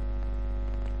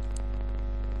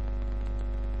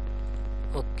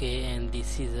okay, and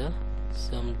this is a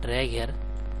some drag here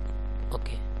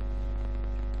okay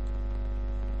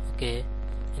okay,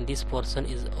 and this portion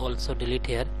is also delete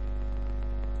here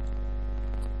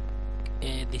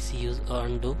this use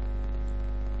undo,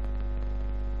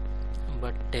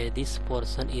 but this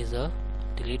portion is a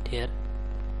delete here,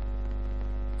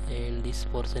 and this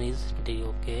portion is delete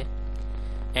okay,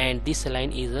 and this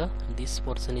line is a this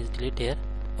portion is delete here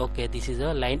okay, this is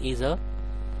a line is a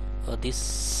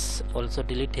this also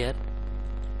delete here,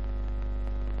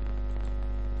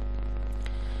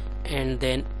 and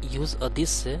then use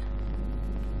this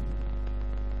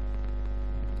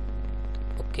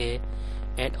okay,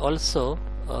 and also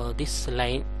this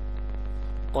line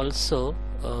also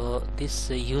this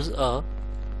use a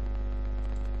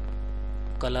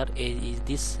color is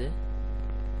this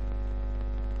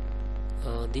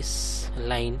this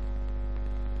line,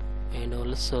 and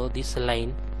also this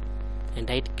line, and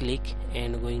right click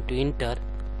and going to enter,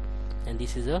 and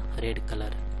this is a red color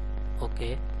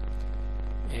okay,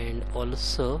 and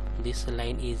also this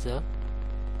line is a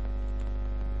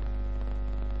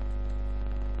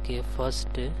okay,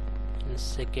 first and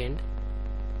second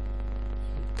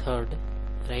and third,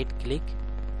 right click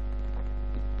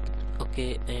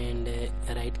okay, and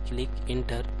right click,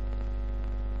 enter,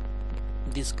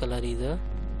 this color is a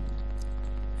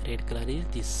red color is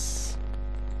this,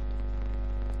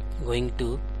 going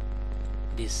to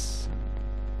this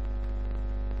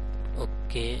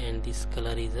okay, and this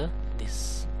color is a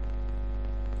this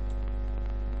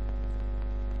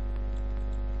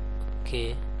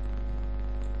okay,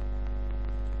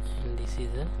 and this is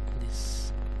a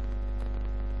this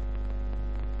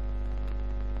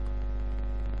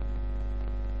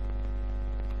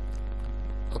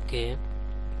okay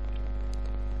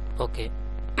okay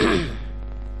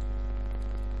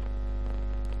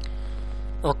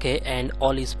okay, and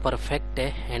all is perfect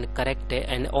and correct,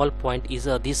 and all point is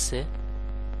this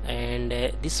and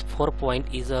this 4 point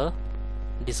is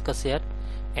discuss here,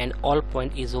 and all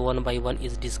point is one by one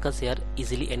is discuss here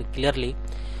easily and clearly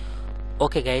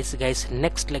okay guys,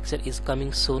 next lecture is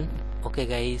coming soon okay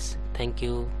guys, thank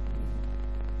you.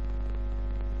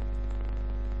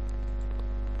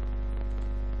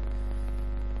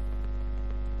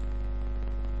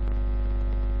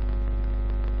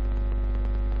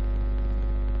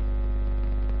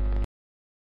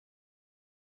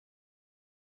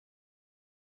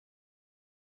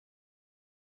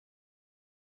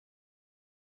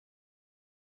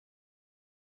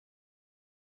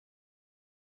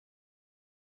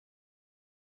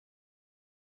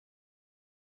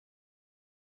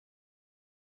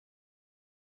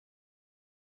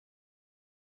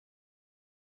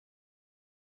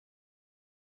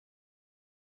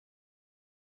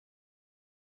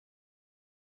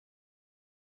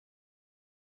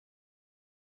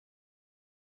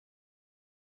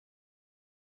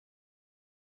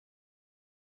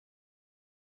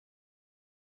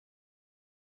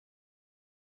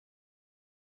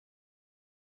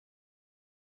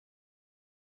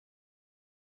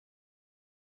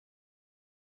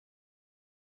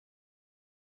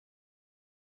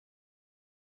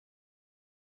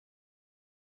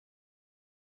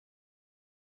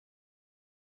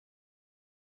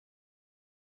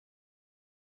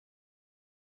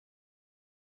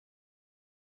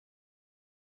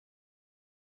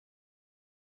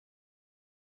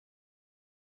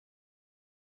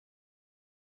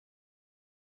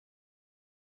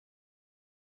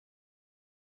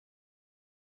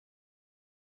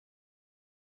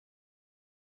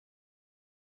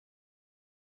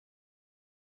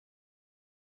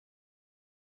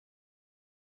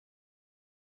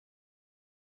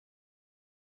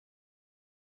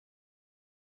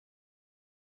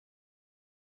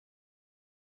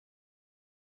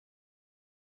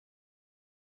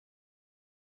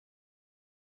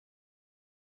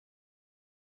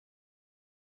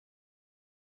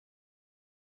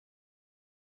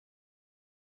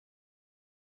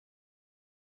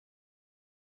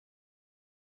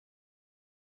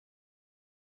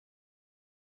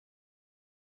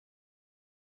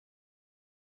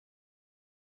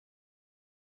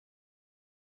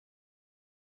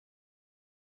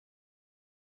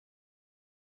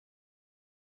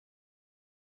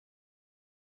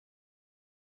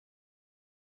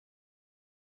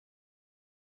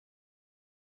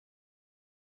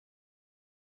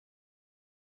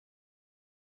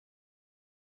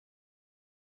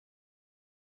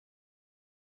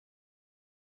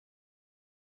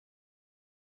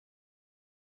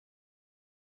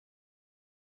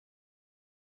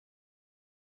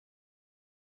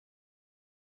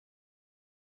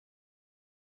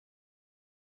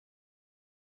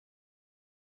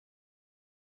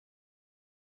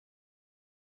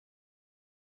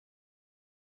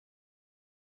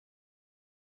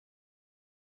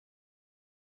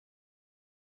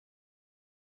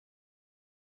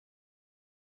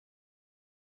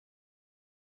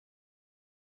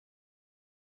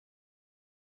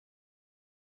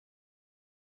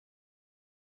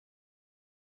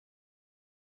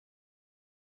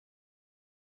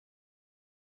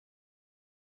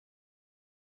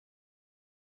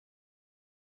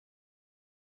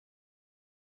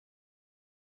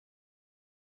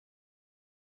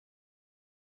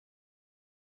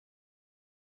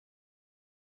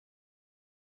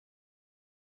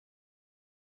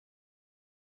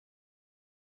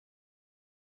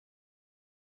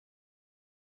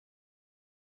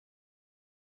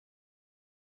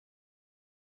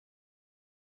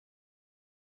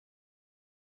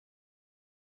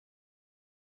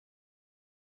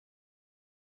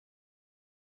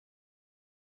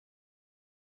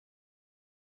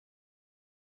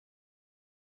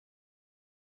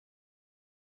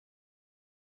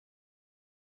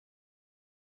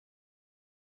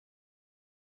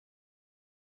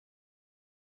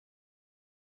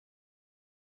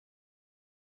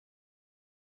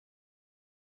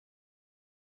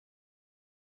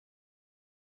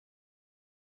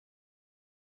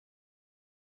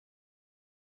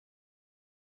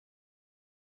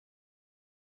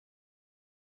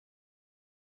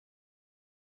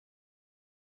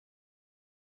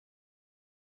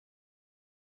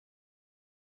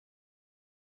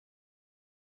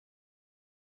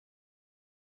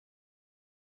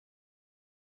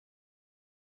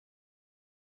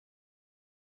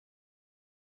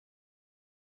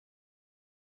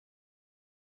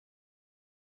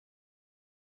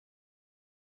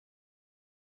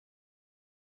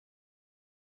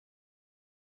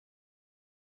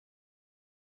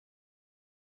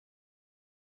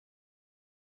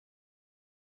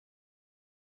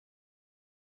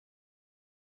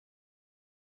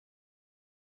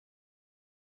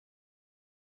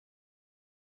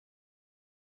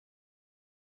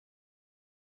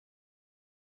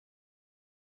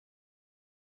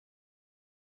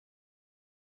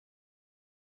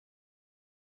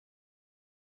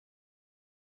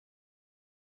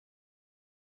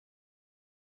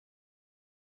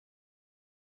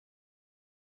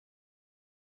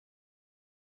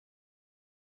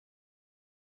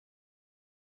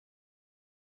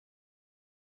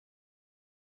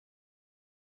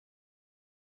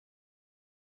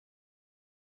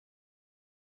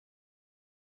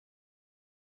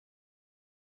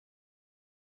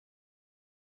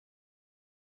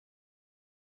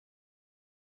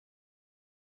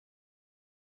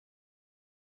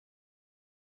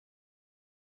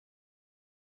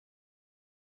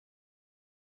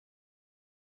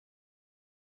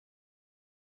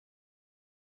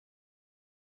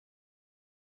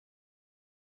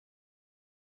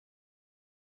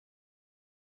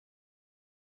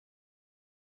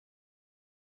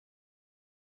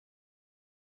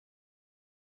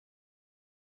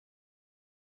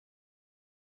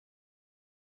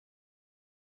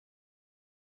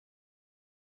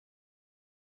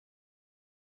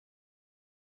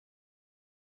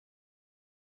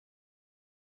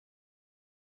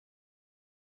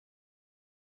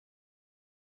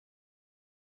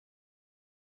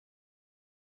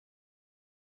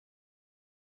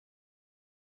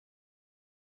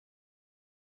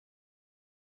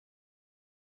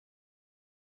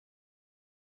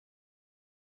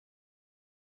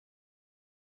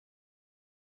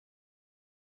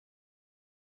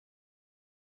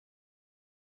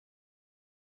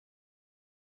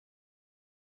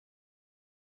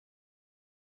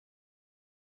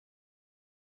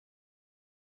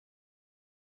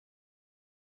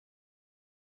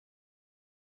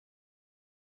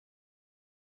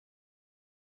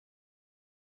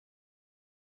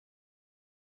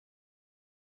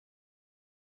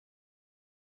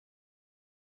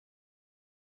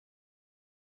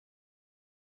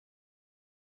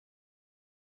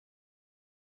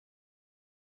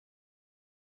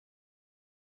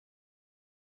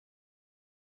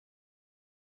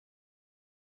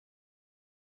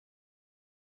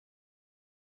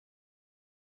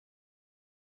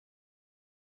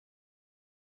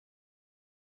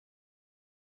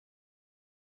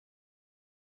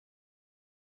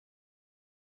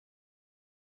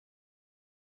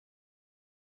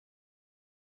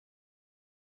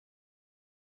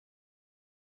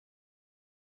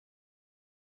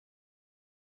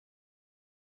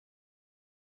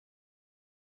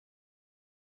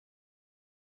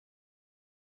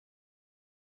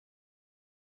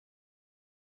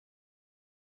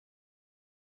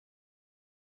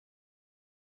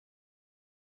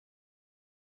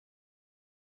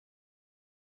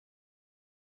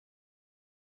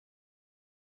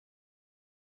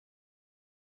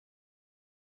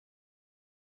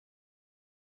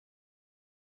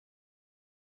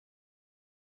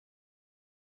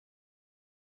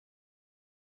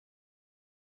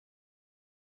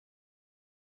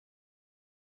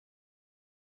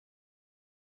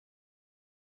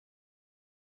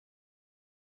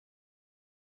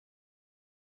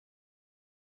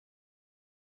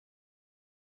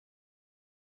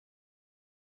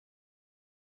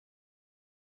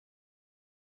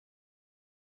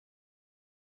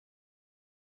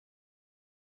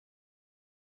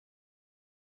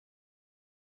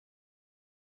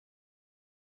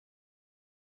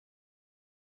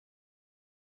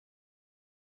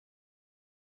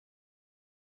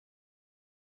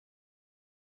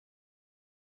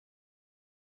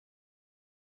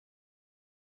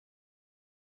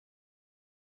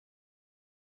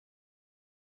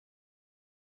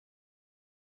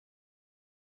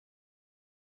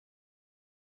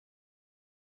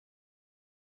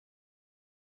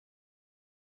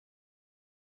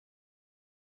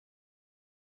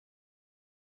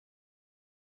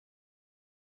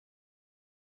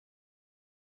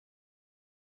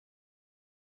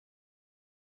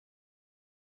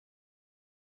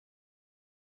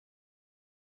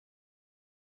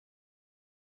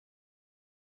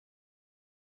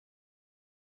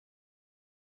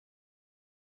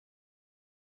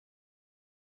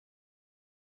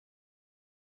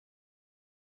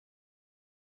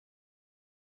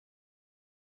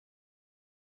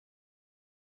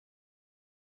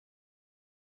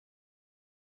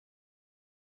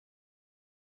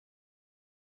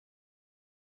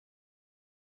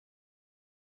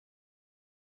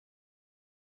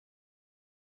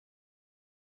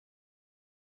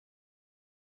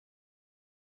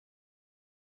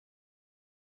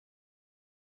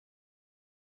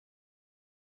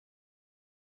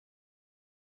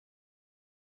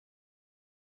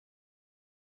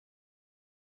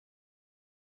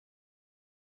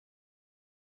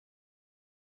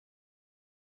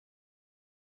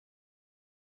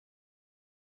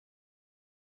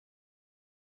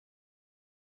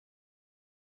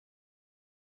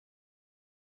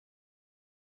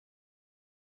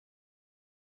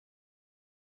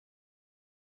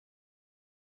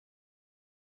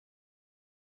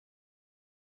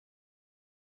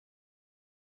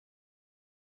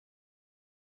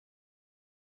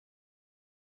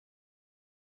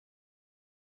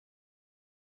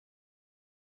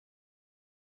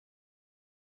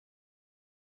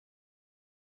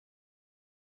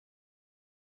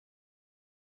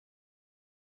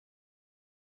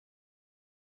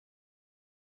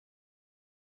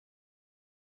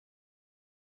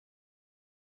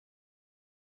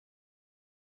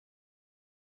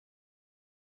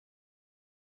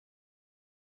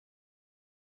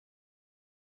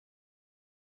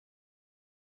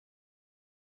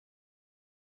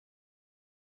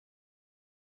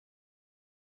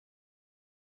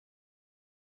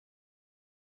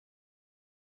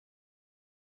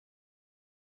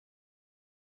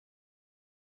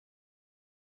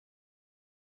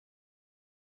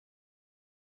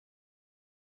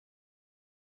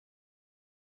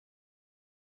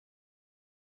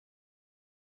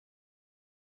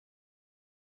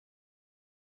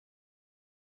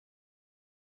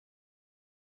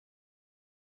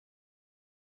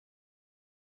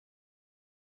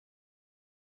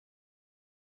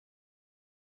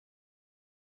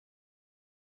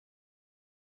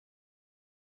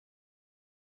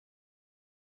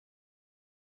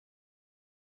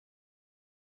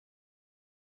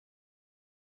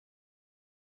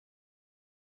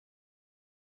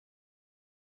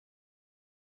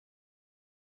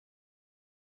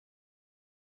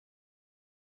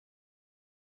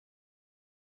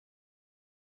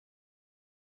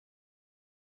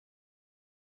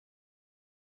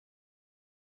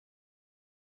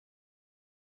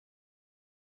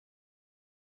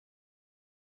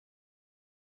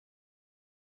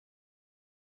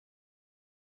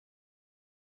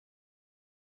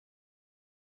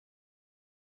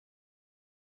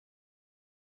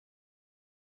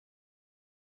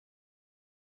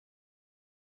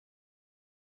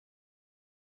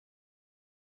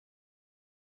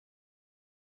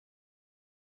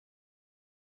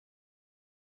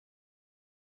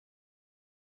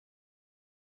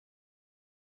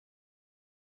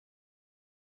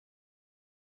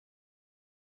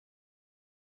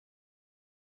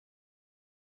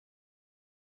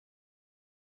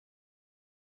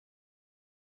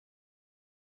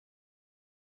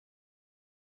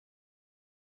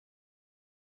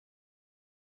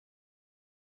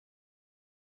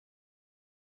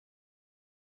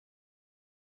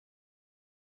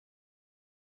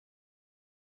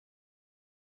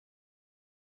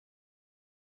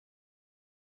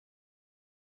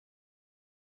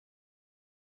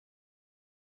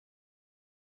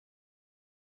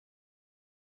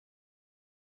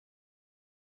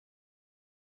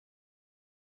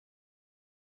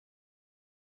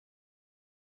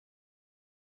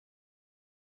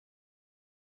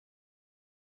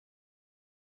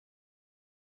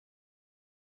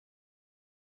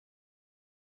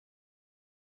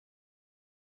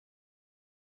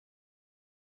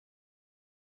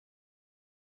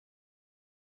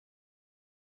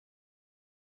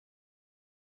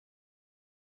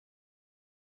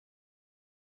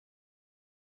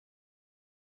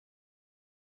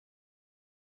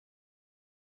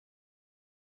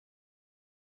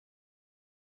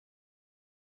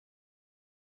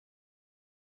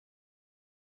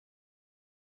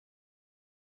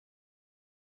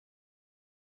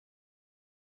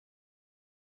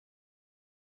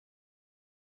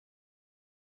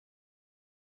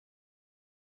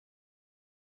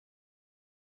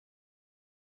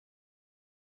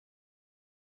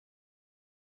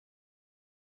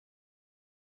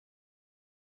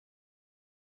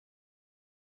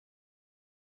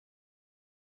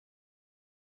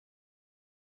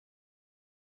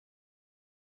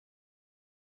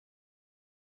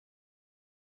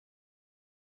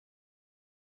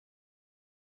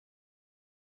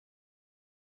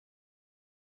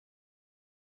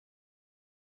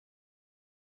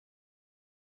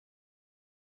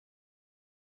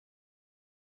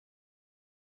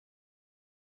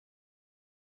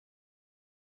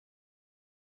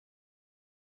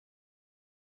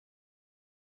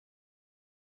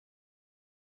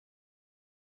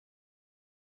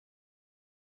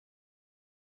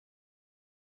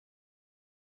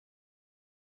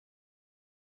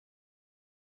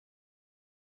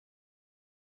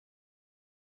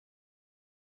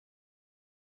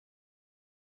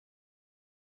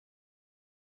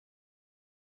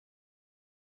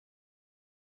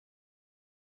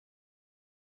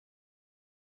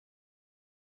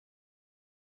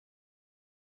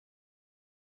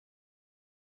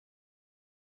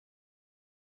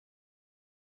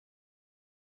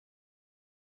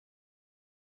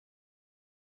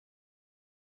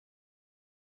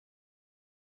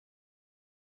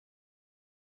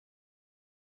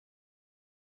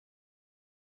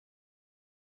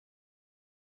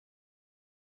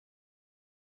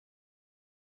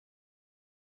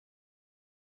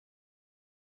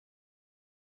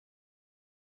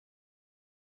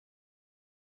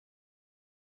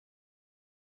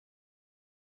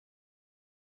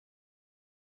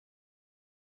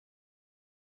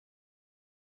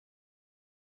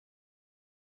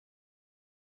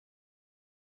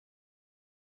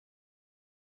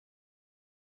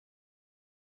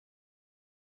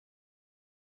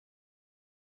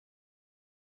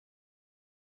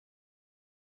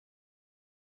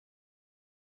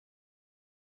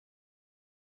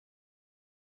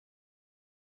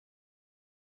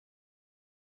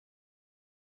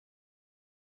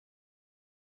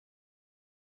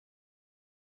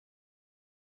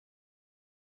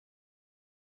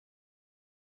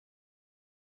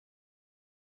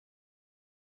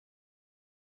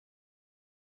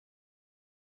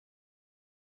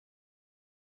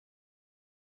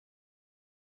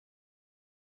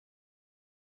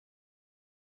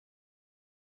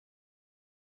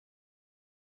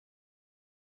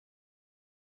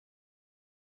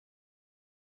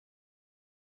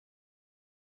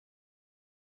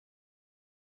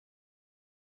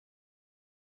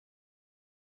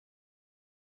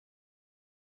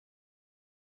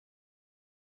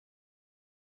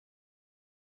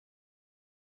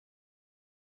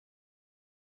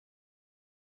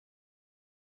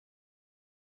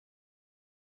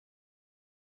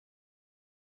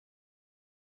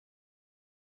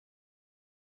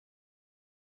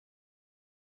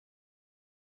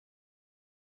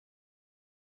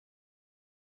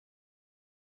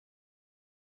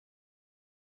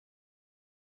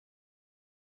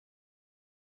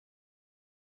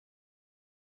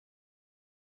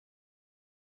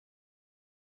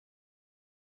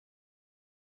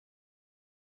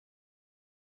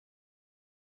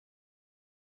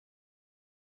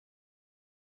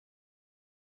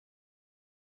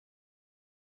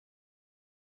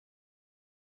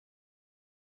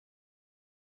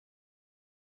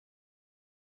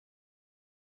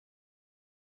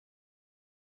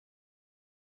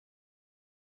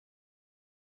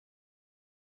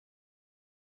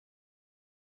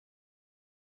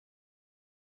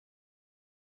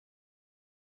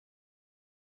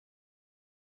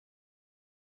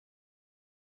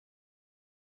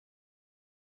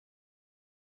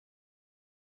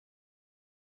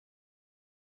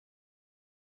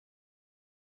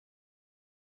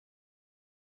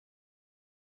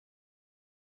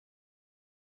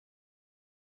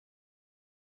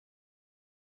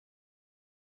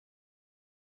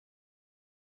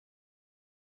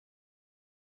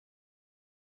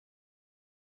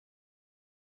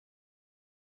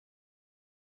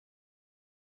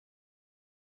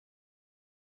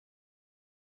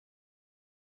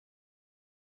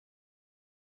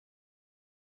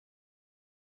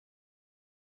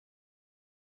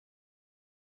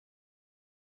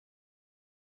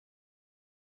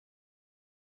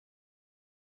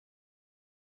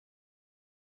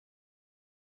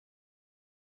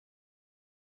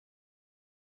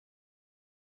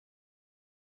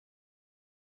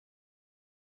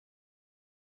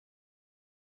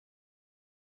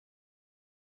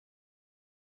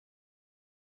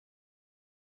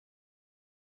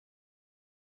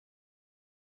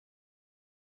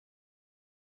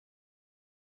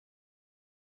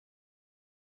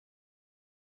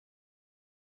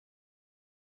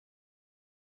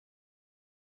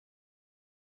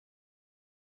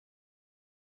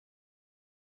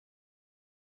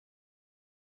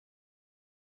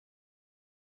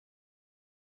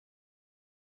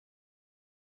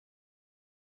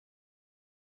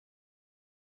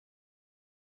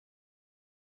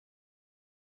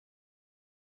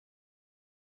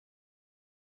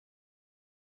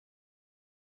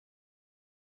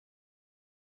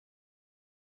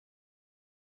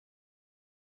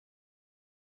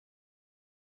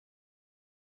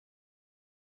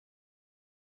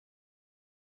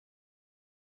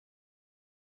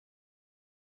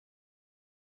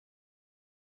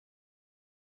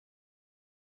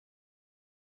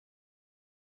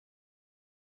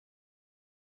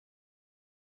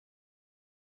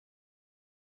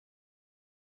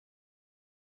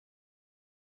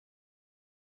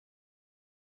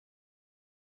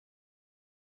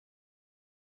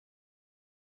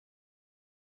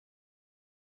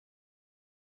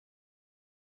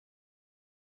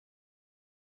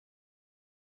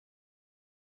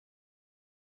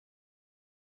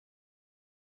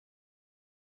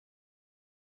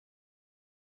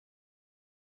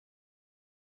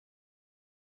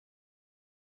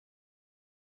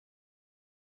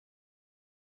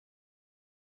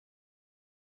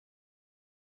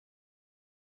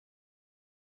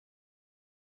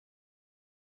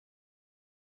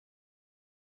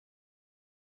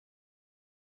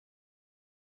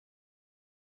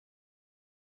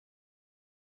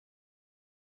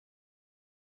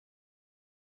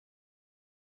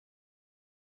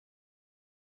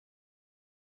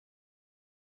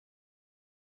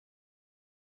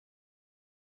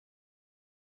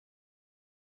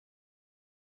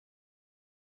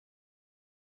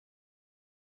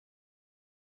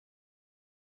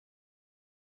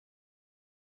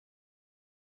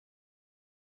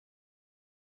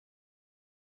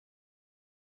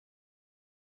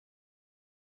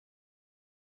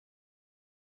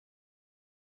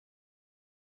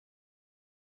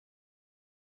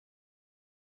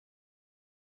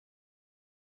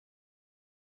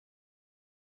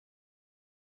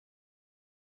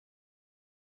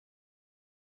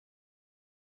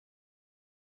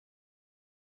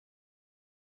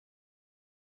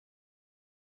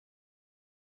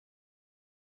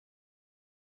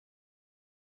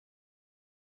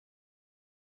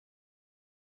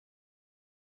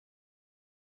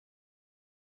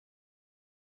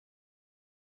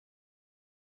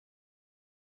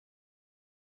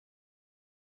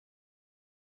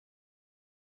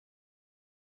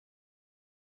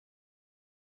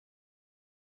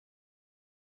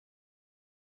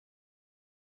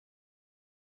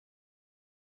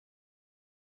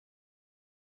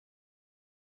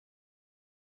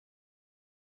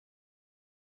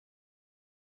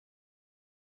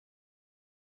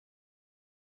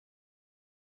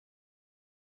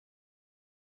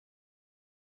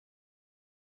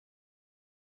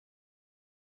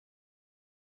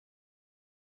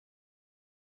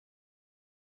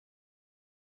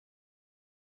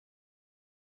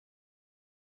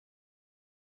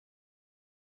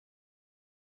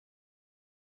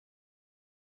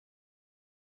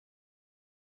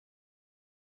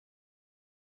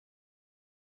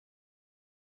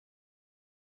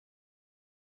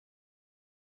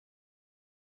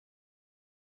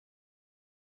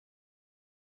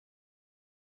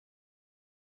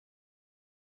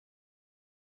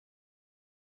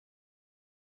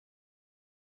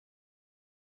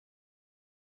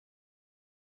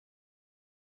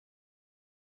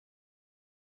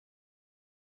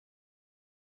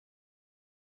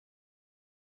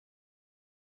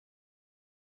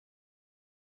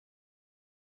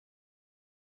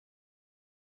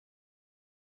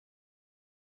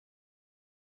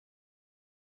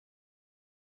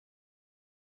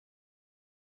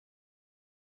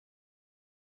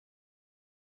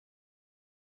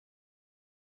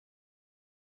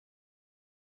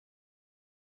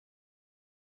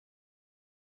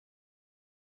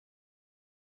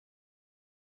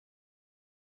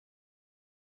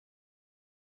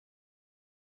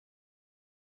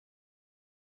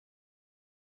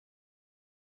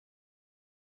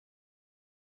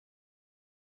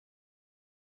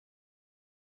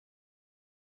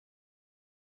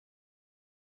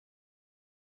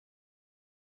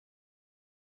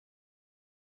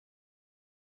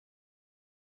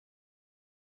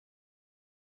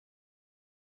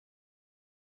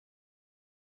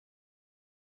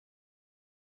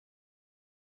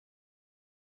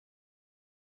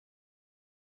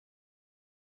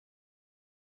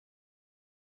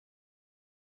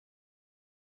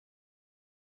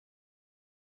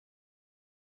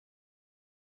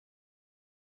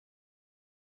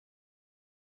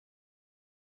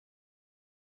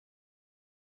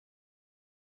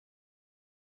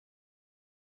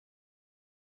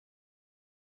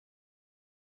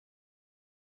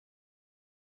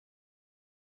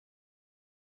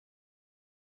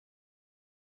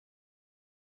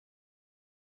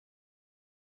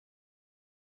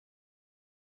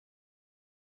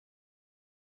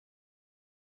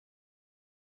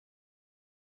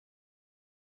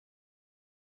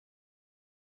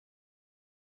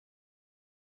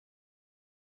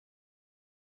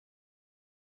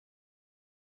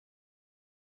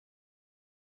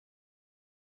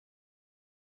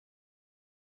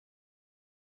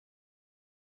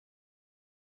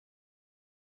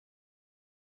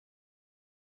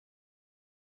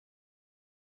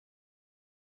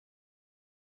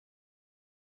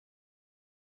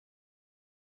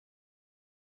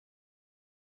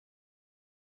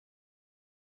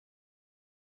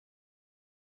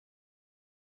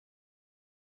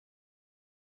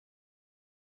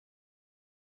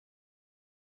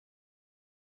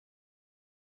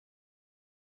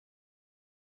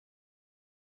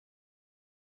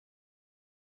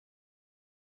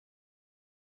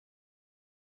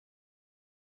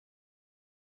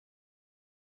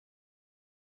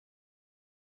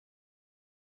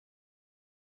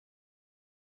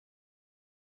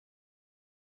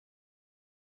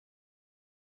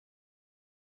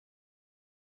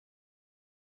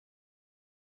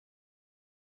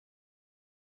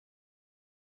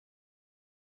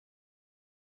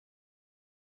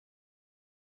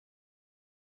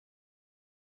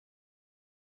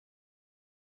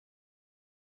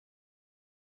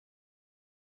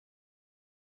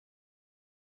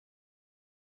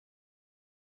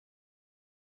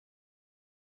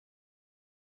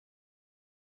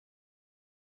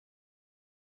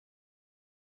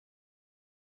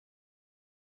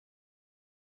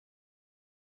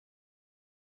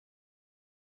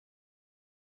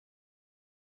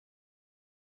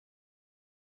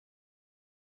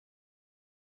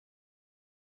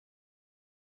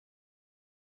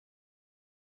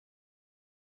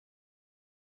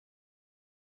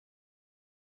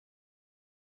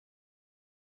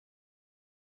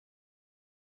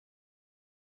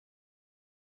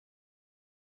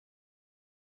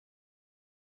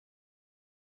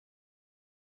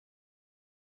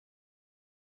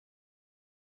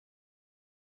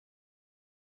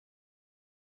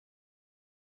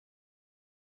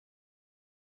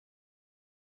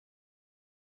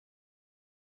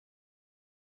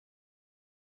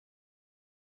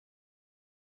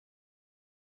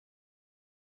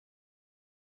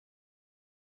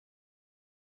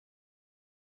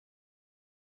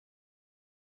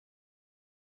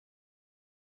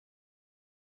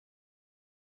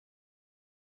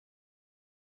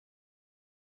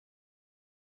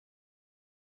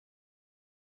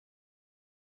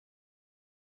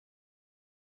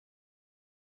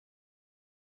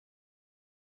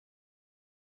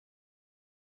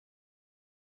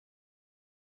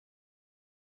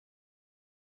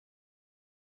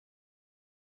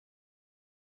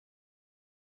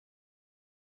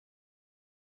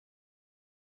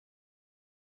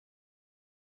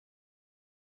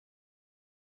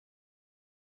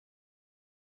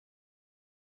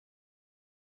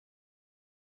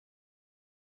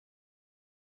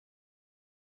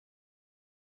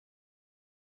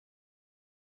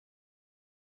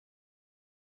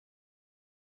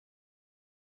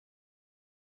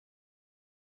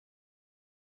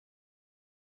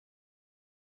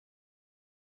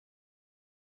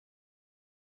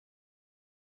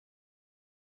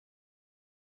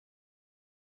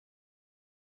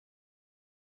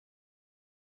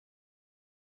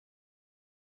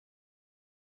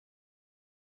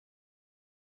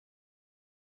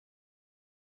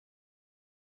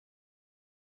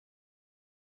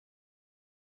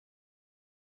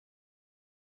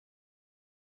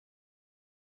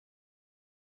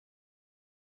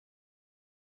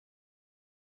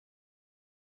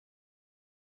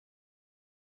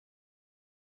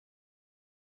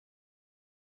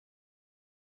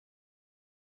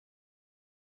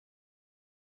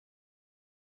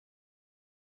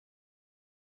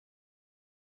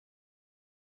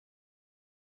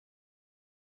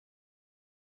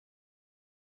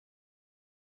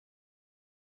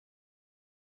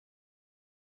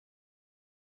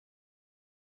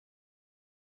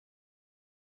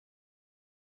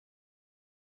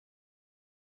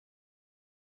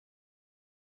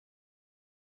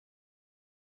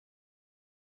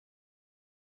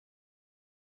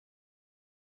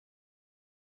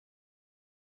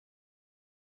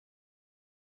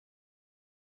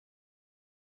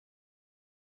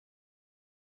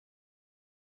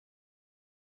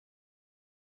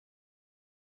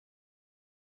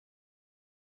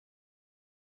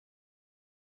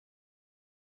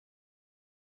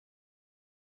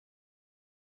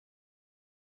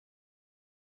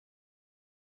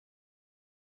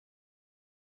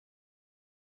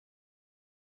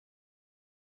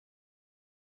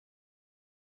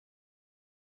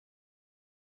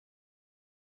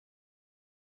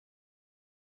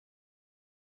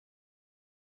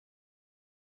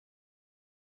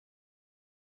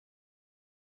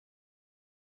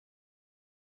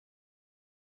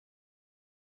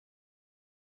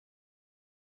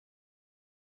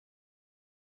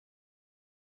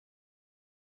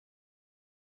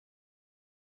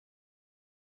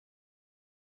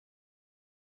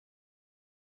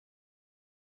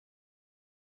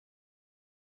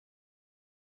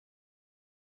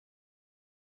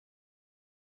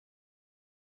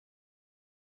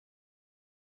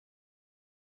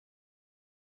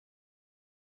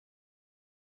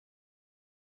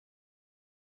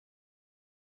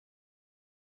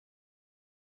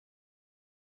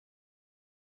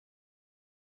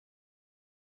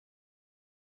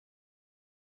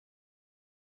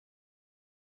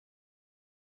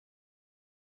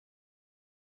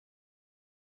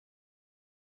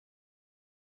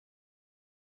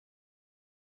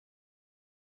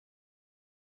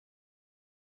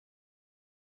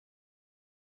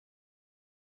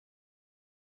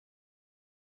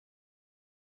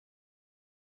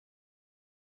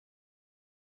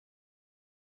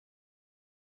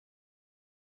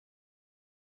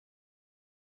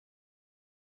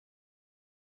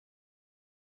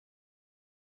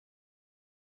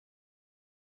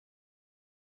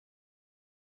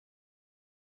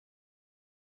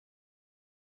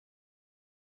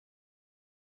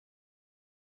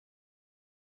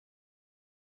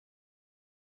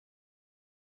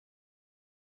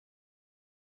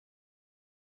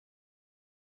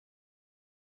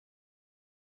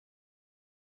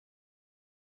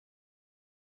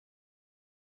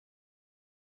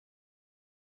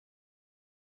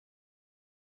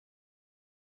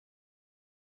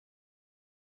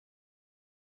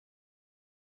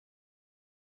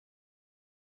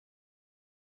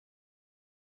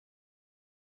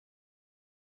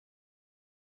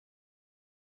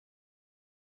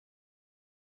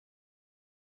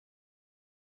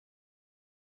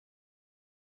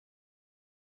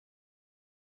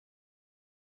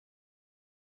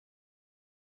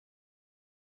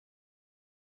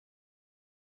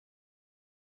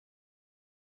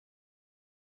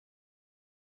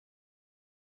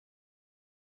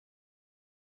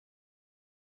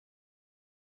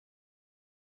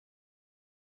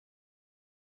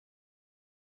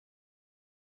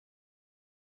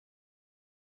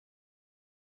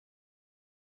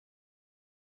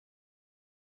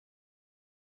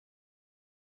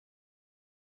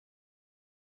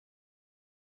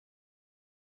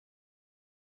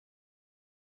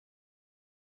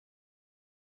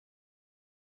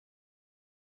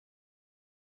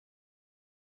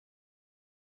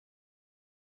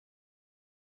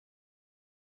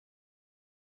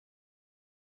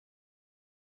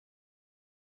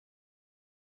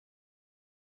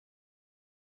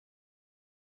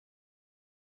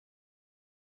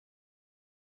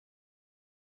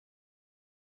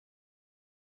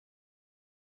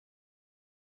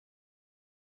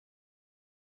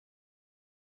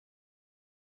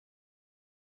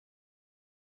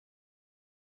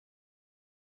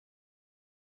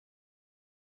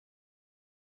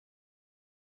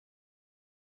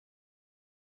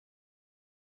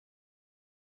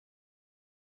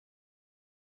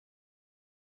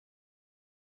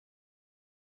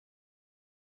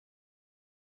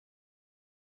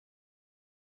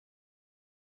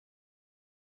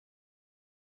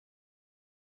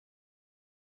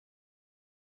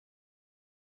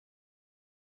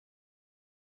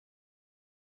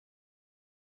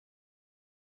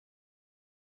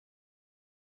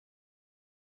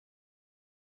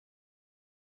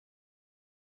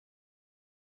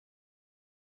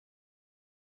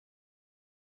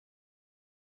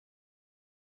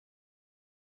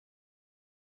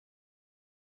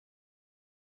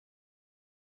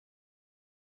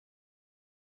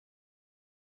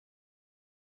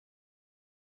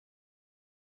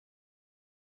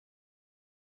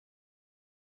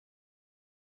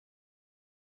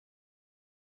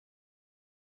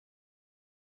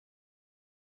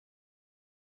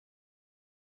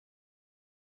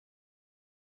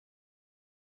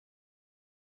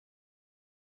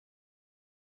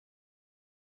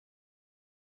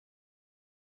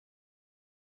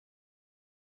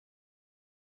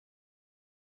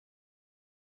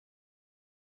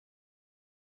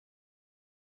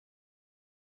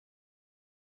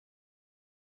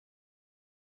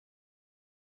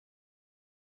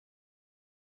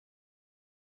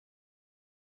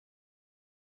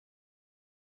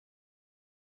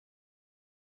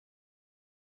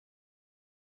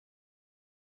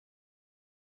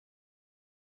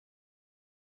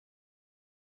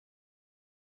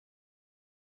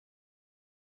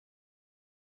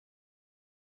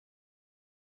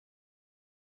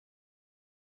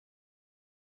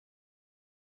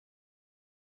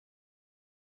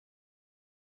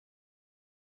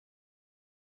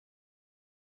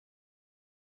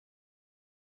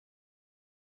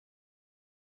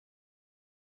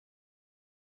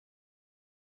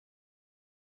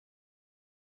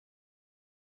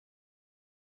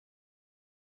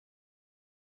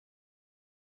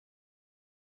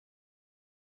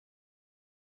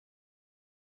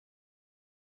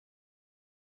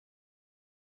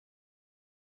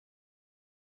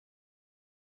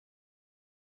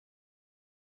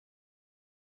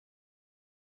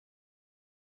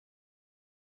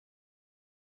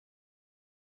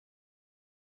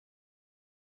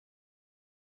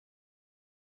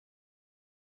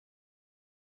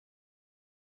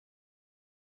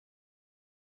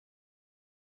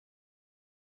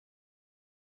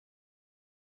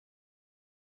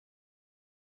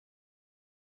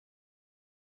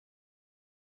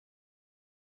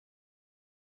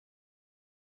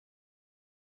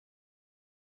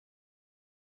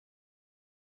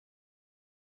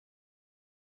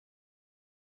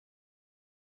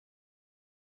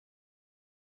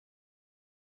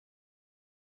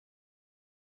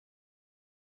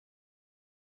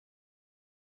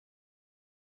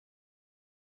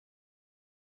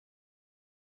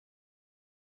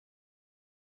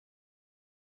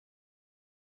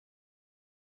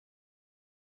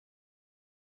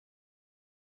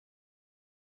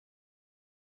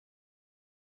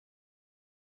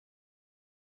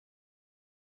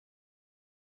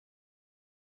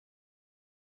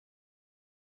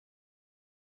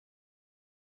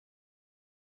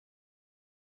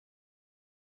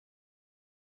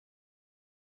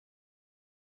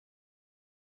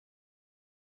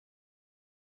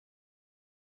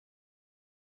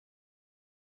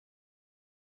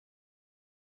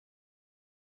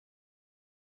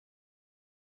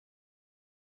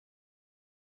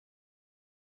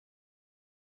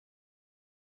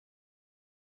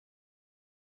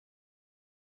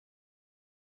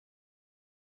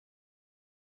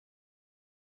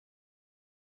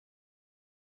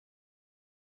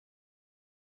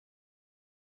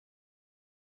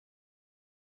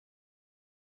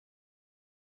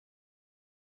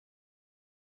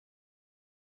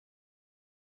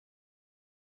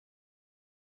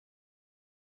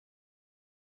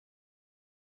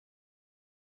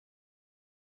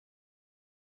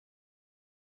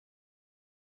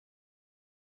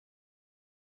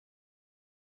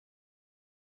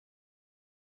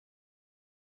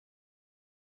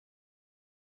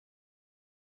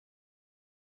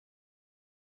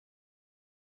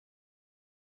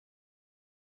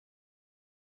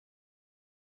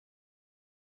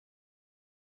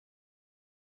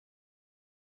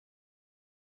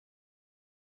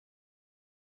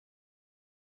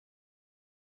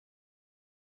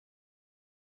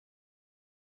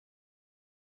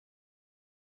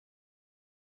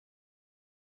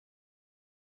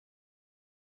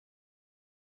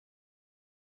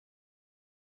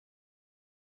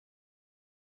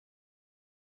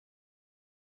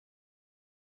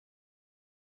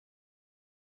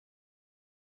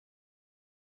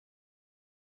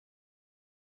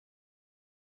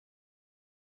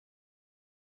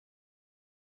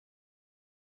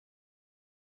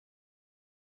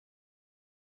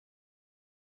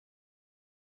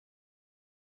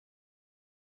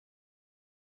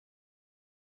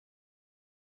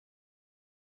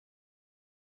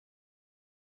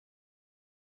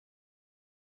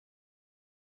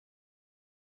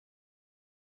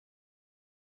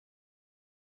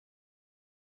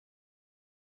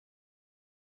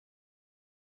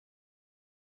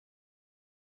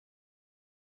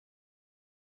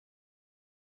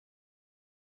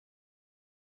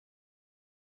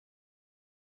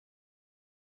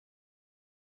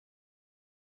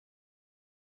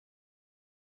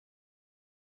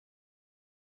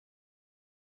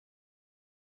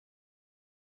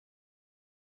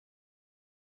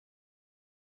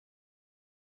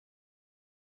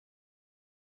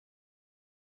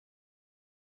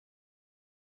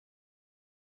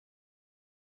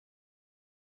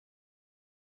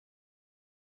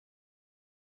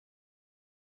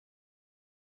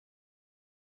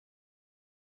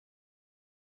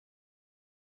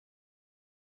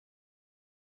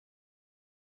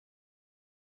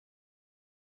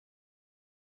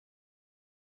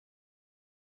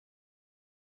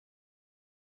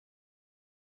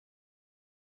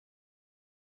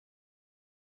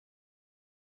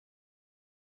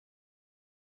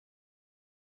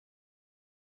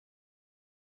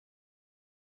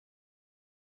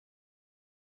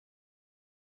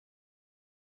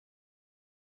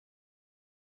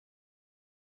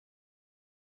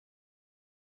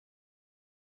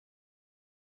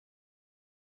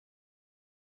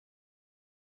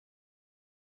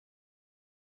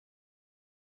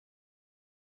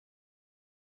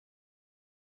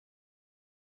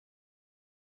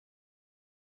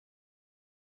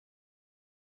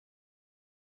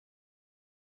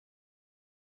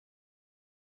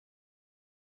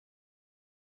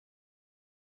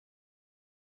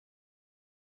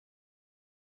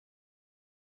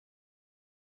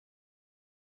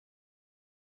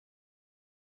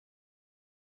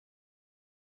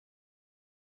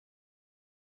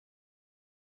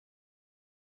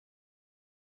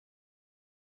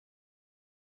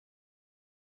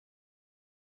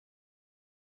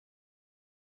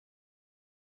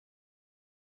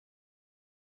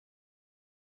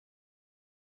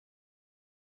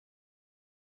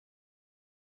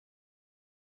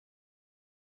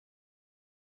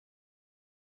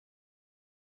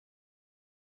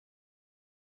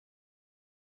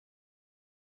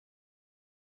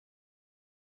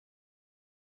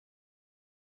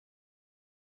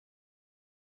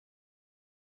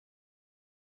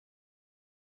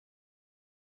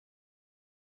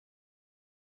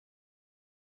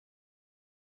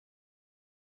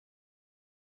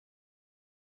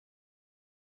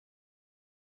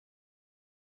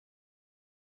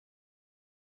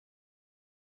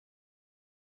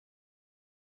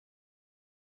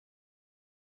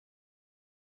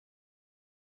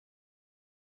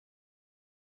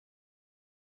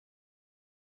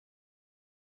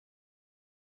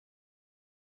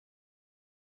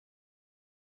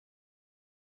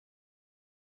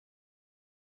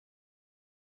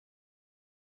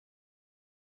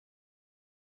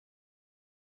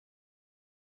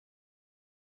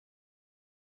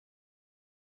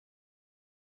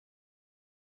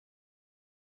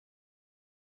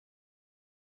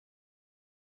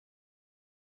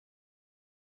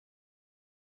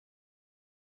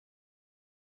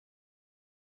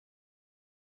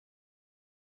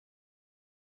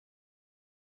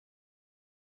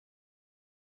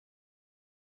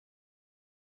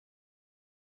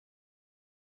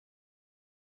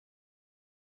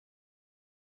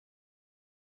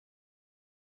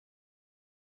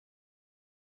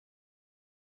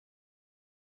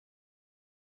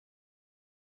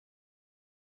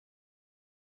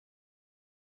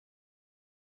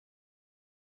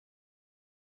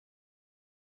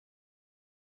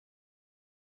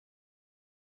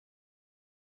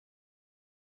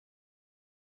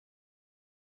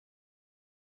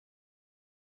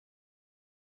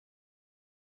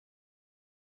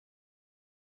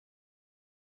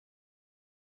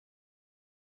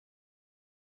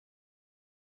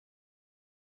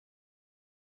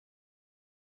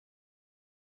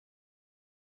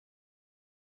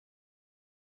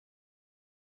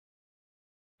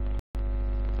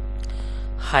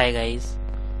 Hi guys,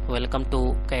 welcome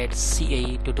to CAD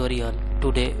CAE tutorial.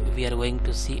 Today we are going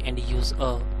to see and use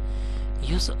a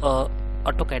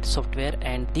AutoCAD software,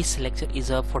 and this lecture is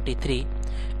a 43,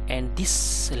 and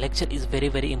this lecture is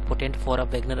very important for a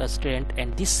beginner student.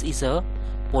 And this is a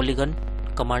polygon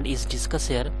command is discussed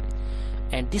here,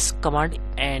 and this command,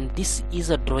 and this is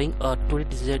a drawing a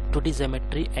 2D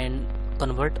geometry and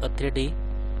convert a 3D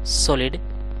solid.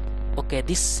 Okay,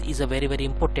 this is a very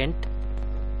important.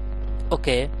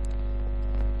 Okay,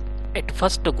 at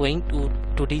first going to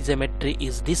 2D geometry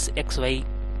is this XY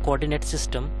coordinate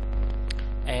system,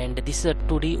 and this is a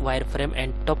 2D wireframe,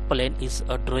 and top plane is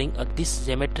a drawing of this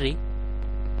geometry.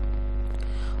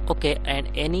 Okay, and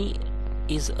any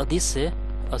is this a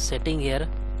setting here,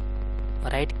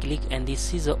 right click, and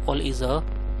this is all is a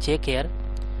check here,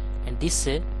 and this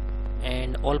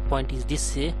and all point is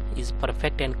this is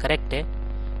perfect and correct,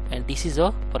 and this is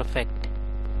a perfect.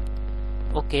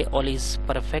 Okay, all is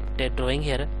perfect drawing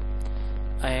here,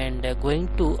 and going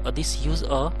to this use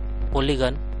a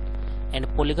polygon, and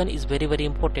polygon is very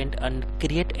important, and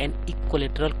create an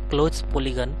equilateral closed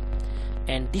polygon,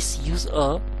 and this use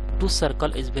a two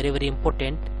circle is very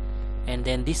important, and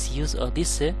then this use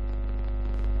this a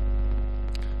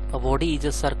body is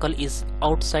a circle is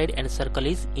outside and circle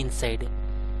is inside.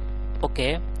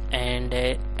 Okay, and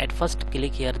at first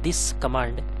click here this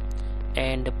command,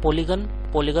 and polygon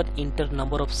enter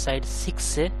number of sides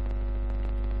 6.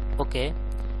 Okay,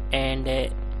 and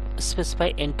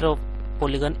specify enter of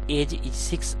polygon edge is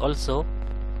 6 also,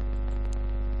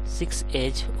 6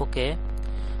 edge. Okay,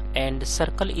 and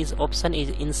circle is option is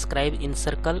inscribe in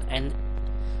circle and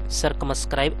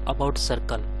circumscribe about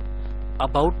circle,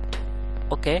 about.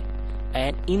 Okay,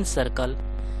 and in circle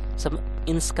some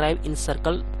inscribe in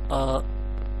circle, a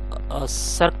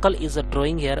circle is a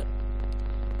drawing here,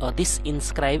 this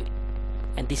inscribe,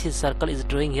 and this is circle is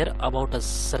drawing here about a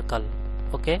circle.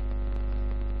 Okay,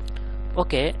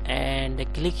 okay, and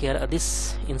click here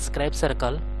this inscribe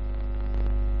circle,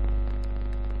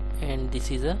 and this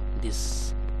is a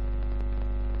this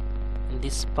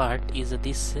part is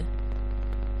this.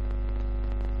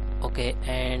 Okay,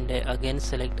 and again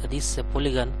select this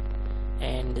polygon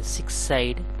and 6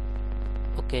 side.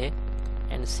 Okay,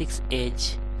 and 6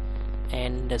 edge,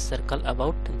 and circle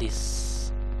about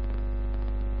this.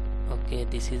 Okay,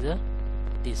 this is a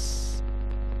this.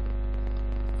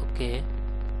 Okay,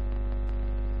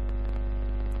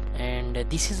 and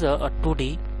this is a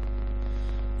 2D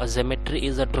a geometry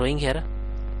is a drawing here.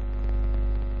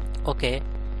 Okay,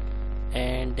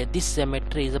 and this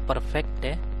geometry is a perfect.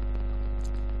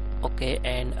 Okay,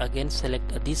 and again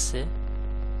select this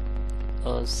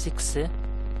 6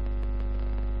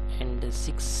 and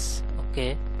 6.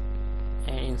 Okay,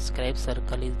 and inscribe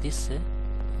circle is this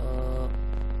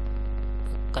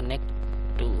connect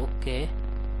to. Okay,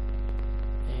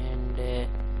 and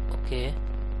okay,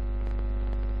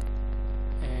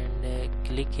 and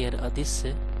click here this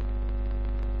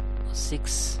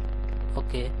 6.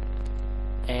 Okay,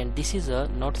 and this is a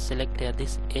not select here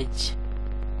this edge.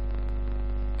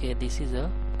 Okay, this is a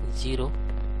 0,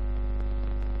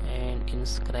 and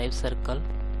inscribe circle.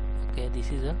 Okay,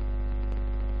 this is a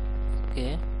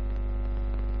okay.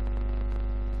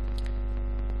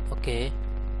 Okay,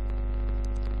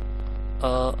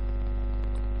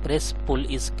 press pull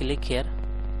is click here,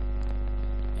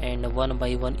 and one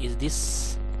by one is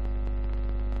this.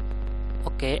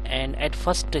 Okay, and at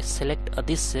first select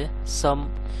this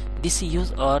some this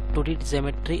use a 2D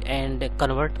geometry and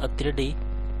convert a 3D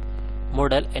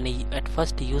model, and at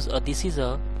first use this is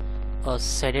a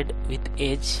shaded with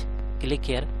edge. Click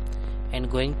here, and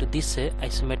going to this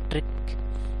isometric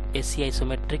AC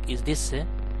isometric is this.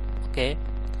 Okay,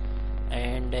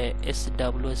 and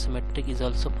SW isometric is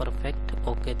also perfect.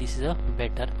 Okay, this is a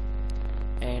better,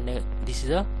 and this is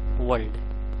a world.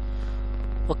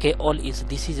 Okay, all is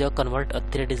this is a convert a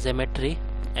 3D geometry,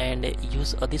 and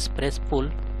use this press pull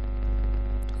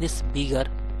this bigger,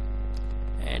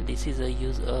 and this is a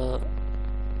use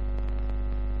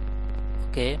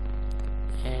okay,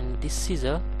 and this is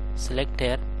a select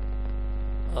here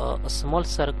a small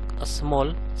circle, a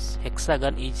small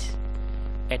hexagon is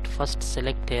at first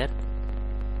select here.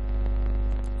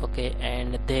 Okay,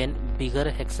 and then bigger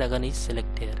hexagon is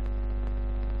select here.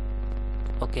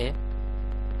 Okay,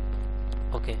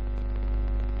 okay,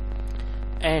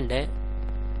 and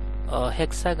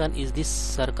hexagon is this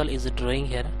circle is drawing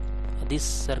here this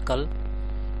circle,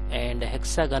 and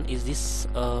hexagon is this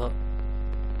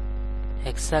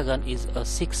hexagon is a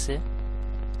 6.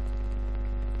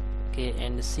 Okay,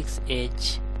 and 6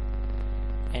 edge,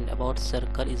 and about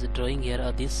circle is drawing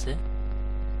here this.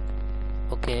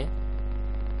 Okay,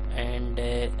 and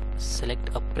select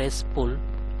a press pull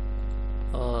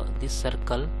this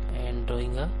circle and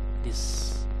drawing a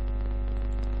this.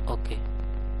 Okay,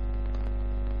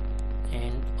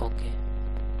 and okay,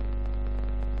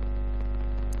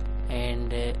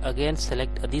 and again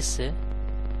select this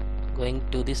going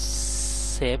to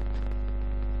this shape,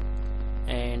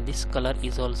 and this color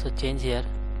is also change here,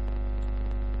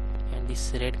 and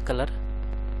this red color,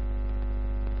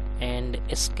 and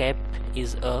escape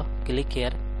is a click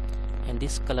here, and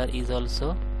this color is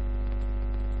also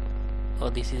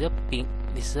this is a pink,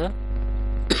 this is a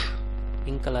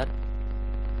pink color,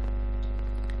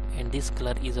 and this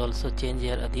color is also change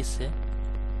here, this a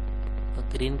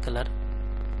green color,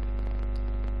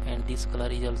 and this color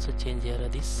is also change here,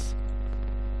 this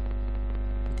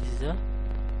is a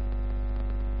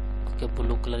okay,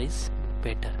 blue color is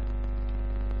better.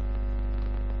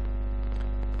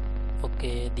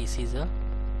 Okay, this is a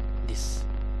this.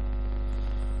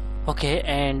 Okay,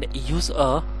 and use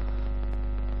a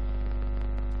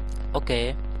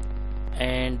okay,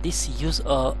 and this use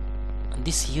a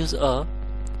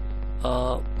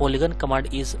polygon command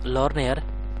is learn here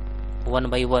one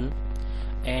by one.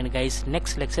 And guys,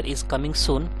 next lecture is coming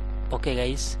soon. Okay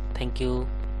guys, thank you.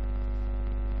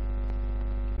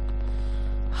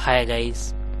 Hi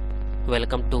guys,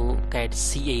 welcome to CAD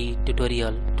CAE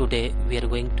tutorial. Today we are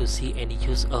going to see and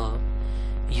use a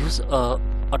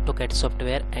AutoCAD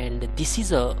software, and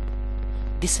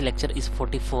this lecture is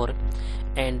 44,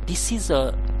 and this is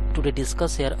today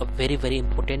discuss here a very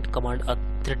important command, a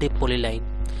 3D polyline,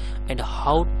 and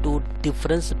how to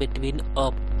difference between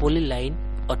a polyline,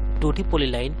 a 2D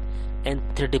polyline and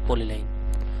 3D polyline.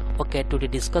 Okay, today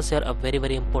discuss here a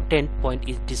very important point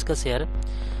is discuss here.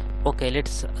 Okay,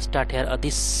 let's start here.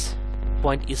 This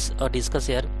point is discuss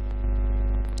here.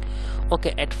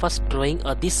 Okay, at first drawing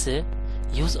this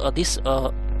use this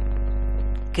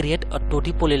create a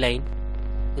 2D polyline,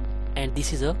 and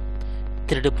this is a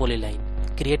 3D polyline.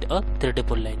 Create a 3D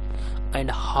polyline,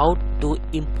 and how to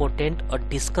important or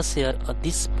discuss here.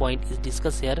 This point is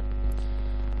discuss here.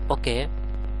 Okay,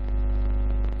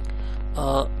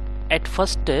 at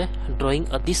first drawing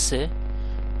this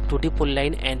 2D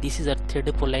polyline, and this is a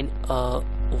 3D polyline.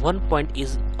 One point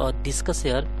is discuss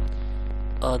here.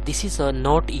 This is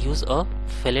not use a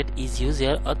fillet, is use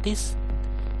here this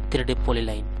 3D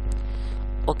polyline.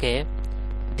 Okay,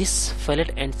 this fillet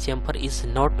and chamfer is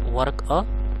not work a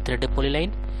 3D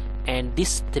polyline, and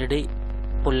this 3D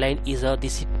polyline is a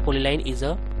this polyline is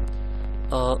a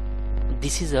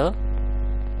this is a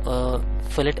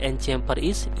fillet and chamfer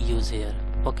is used here.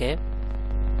 Okay,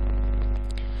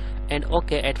 and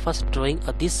okay, at first drawing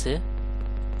this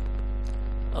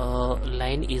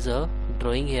line is a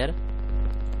drawing here.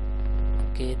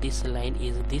 Okay, this line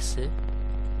is this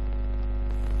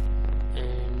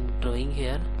and drawing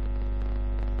here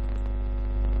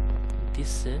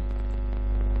this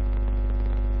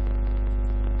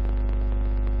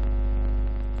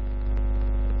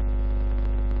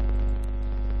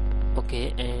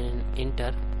okay, and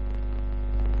enter,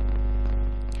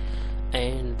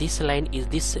 and this line is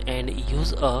this, and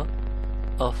use a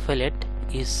fillet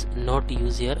is not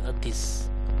use here this.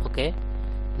 Okay,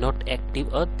 not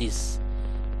active this,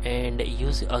 and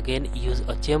use again use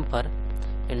a chamfer,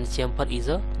 and chamfer is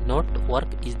a not work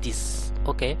is this.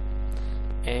 Okay,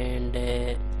 and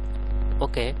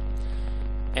okay,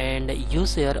 and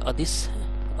use here this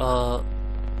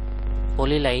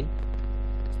polyline,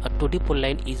 a 2D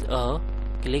polyline is a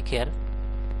click here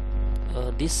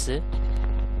this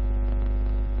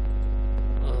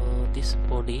this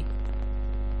body.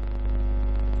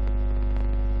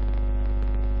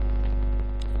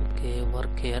 Okay,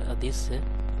 work here this.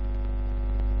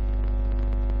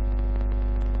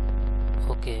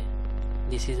 Okay,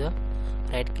 this is a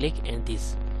right click, and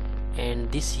this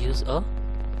use a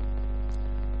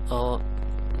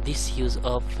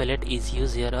fillet is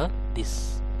use here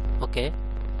this. Okay,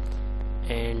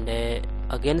 and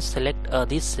again select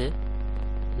this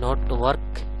not work.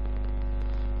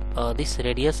 This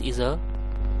radius is a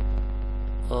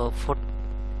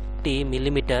 40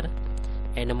 millimeter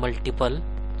and multiple,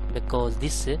 because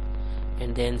this,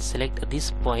 and then select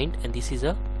this point, and this is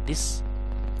a this,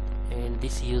 and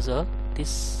this use a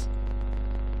this,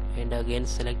 and again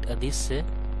select this,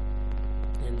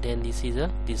 and then this is a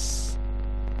this,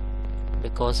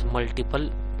 because multiple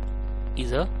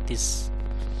is a this,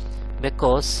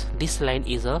 because this line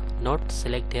is a not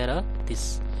select here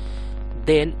this.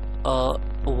 Then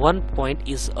one point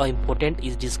is important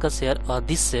is discuss here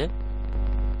this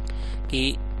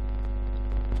कि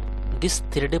this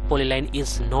 3D polyline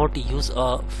is not use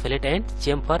a fillet and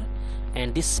chamfer,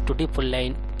 and this 2D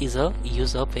polyline is a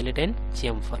use of fillet and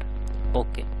chamfer.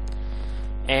 Okay,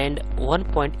 and one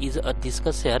point is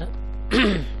discuss here.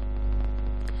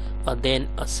 Then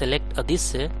select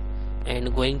this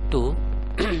and going to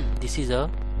this is a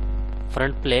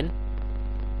front plane,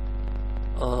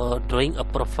 drawing a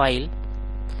profile,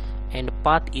 and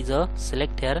path is a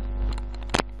select here.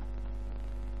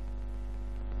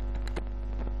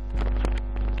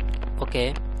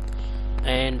 Okay,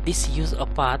 and this use a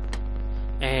path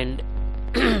and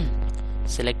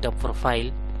select a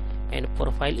profile, and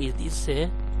profile is this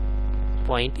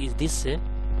point is this,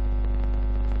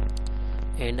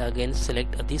 and again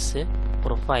select this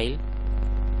profile,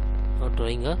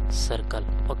 drawing a circle.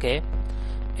 Okay,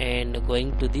 and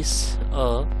going to this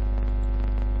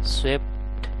swept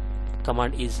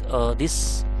command is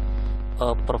this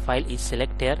profile is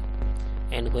select here,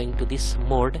 and going to this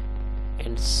mode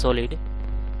and solid,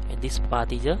 and this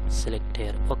path is a select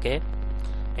here. Okay,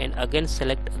 and again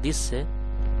select this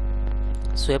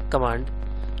sweep command,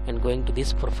 and going to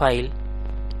this profile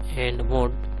and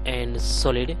mode and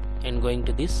solid, and going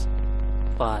to this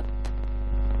path.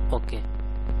 Okay,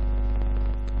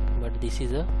 but this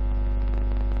is a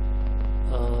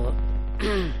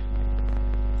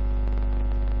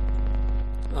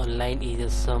line is a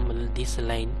some this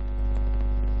line.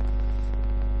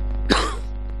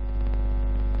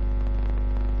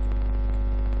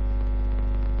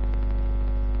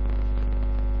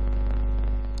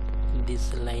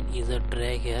 This line is a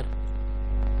drag here,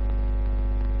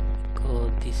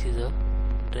 because this is a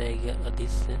drag here,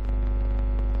 this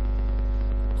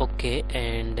okay,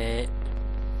 and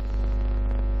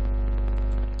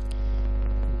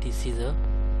this is a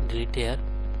delete here.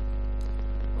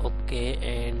 Okay,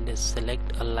 and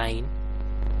select a line,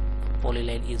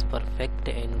 polyline is perfect,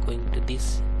 and going to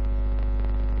this,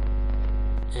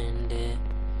 and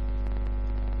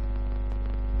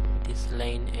this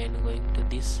line, and going to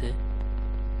this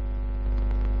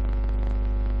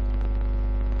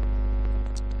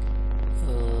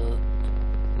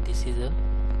this is a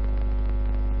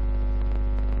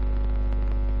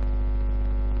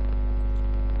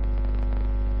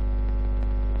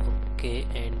okay,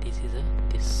 and this is a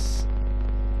this,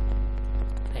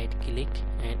 right click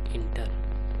and enter.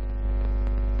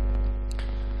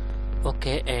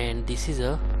 Okay, and this is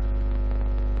a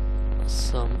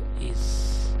sum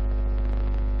is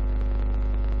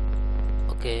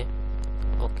okay.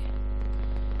 Okay,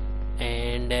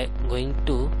 and going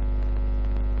to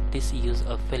this use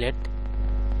a fillet,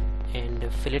 and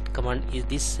fillet command is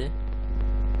this,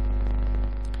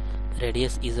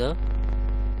 radius is a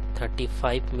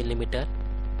 35 millimeter,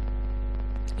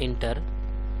 enter,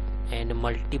 and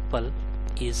multiple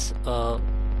is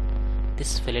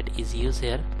this fillet is used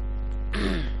here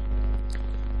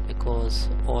because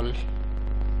all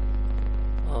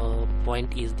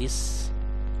point is this.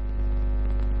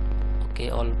 Okay,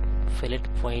 all fillet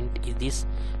point is this,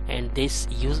 and this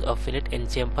use a fillet and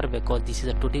chamfer because this is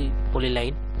a 2D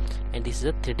polyline and this is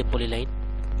a 3D polyline.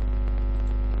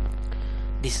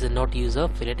 This is not use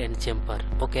of fillet and chamfer.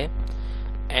 Okay,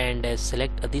 and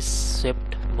select this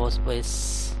swept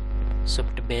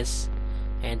base,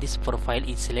 and this profile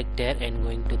is selected, and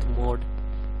going to the mode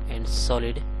and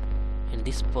solid, and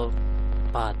this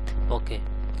path. Okay,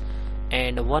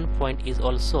 and one point is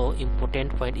also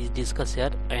important point is discussed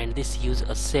here, and this use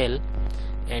a cell,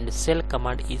 and cell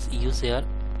command is used here.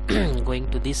 Going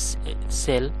to this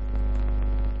cell,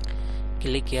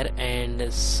 click here,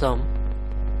 and some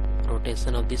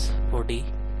rotation of this body.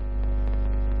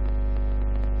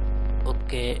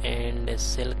 Okay, and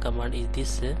cell command is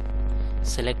this,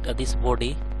 select this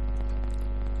body,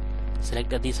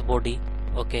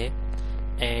 okay,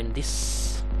 and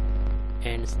this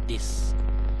and this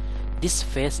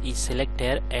face is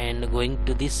selected, and going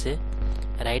to this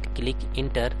right click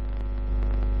enter,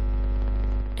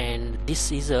 and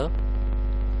this is a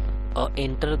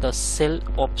enter the cell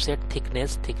offset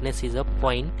thickness is a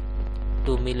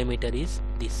 0.2 millimeter is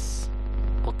this.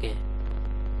 Okay,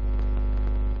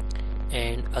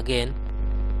 and again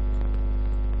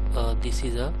this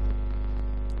is a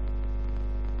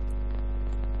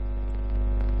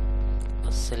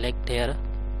select here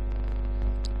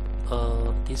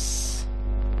this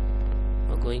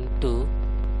going to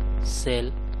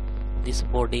cell this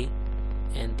body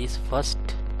and this first,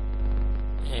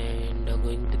 and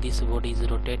going to this body is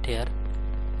rotate here,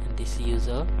 and this use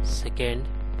a second.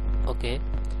 Okay,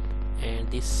 and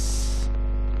this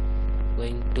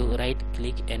going to right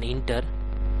click and enter,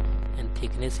 and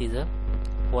thickness is a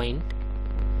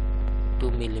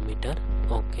 0.2 millimeter.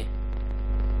 Okay,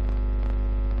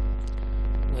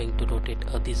 going to rotate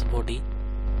this body,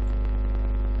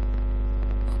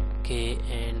 okay,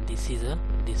 and this is a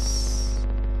this,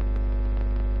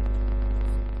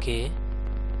 okay,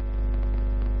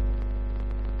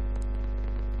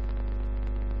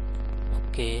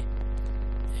 okay,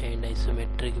 and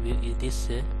isometric view is this,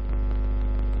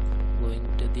 going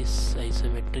to this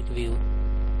isometric view,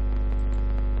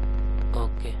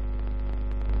 okay,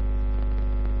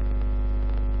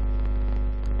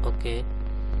 okay,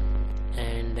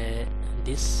 and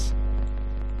this,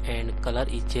 and color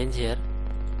is change here,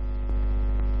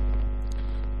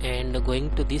 and going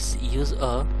to this use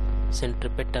a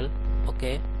centripetal,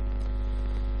 okay,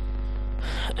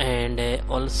 and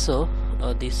also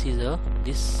this is a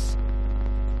this,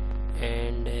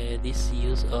 and this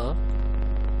use a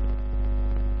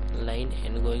line,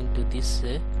 and going to this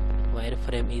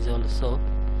wireframe is also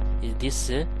is this,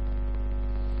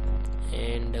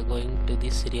 and going to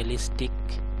this realistic,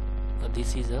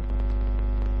 this is a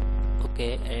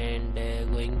okay, and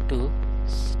going to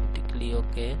strictly,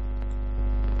 okay,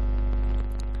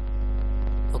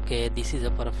 okay, this is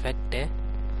a perfect,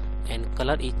 and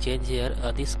color is change here,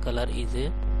 this color is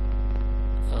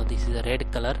this is a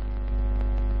red color,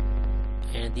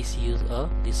 and this use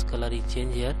this color is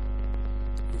change here,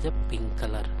 is a pink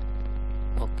color,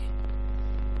 okay,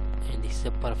 and this is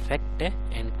a perfect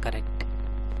and correct,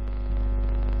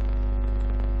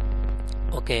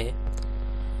 okay,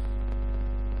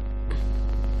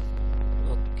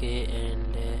 okay,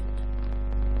 and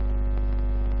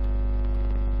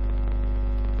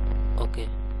okay,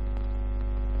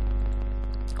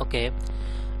 okay,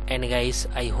 and guys,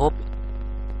 I hope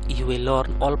you will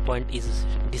learn all point is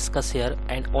discussed here,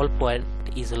 and all point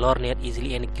is learned here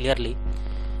easily and clearly.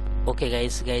 Okay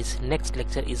guys, next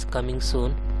lecture is coming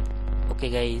soon. Okay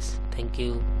guys, thank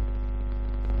you.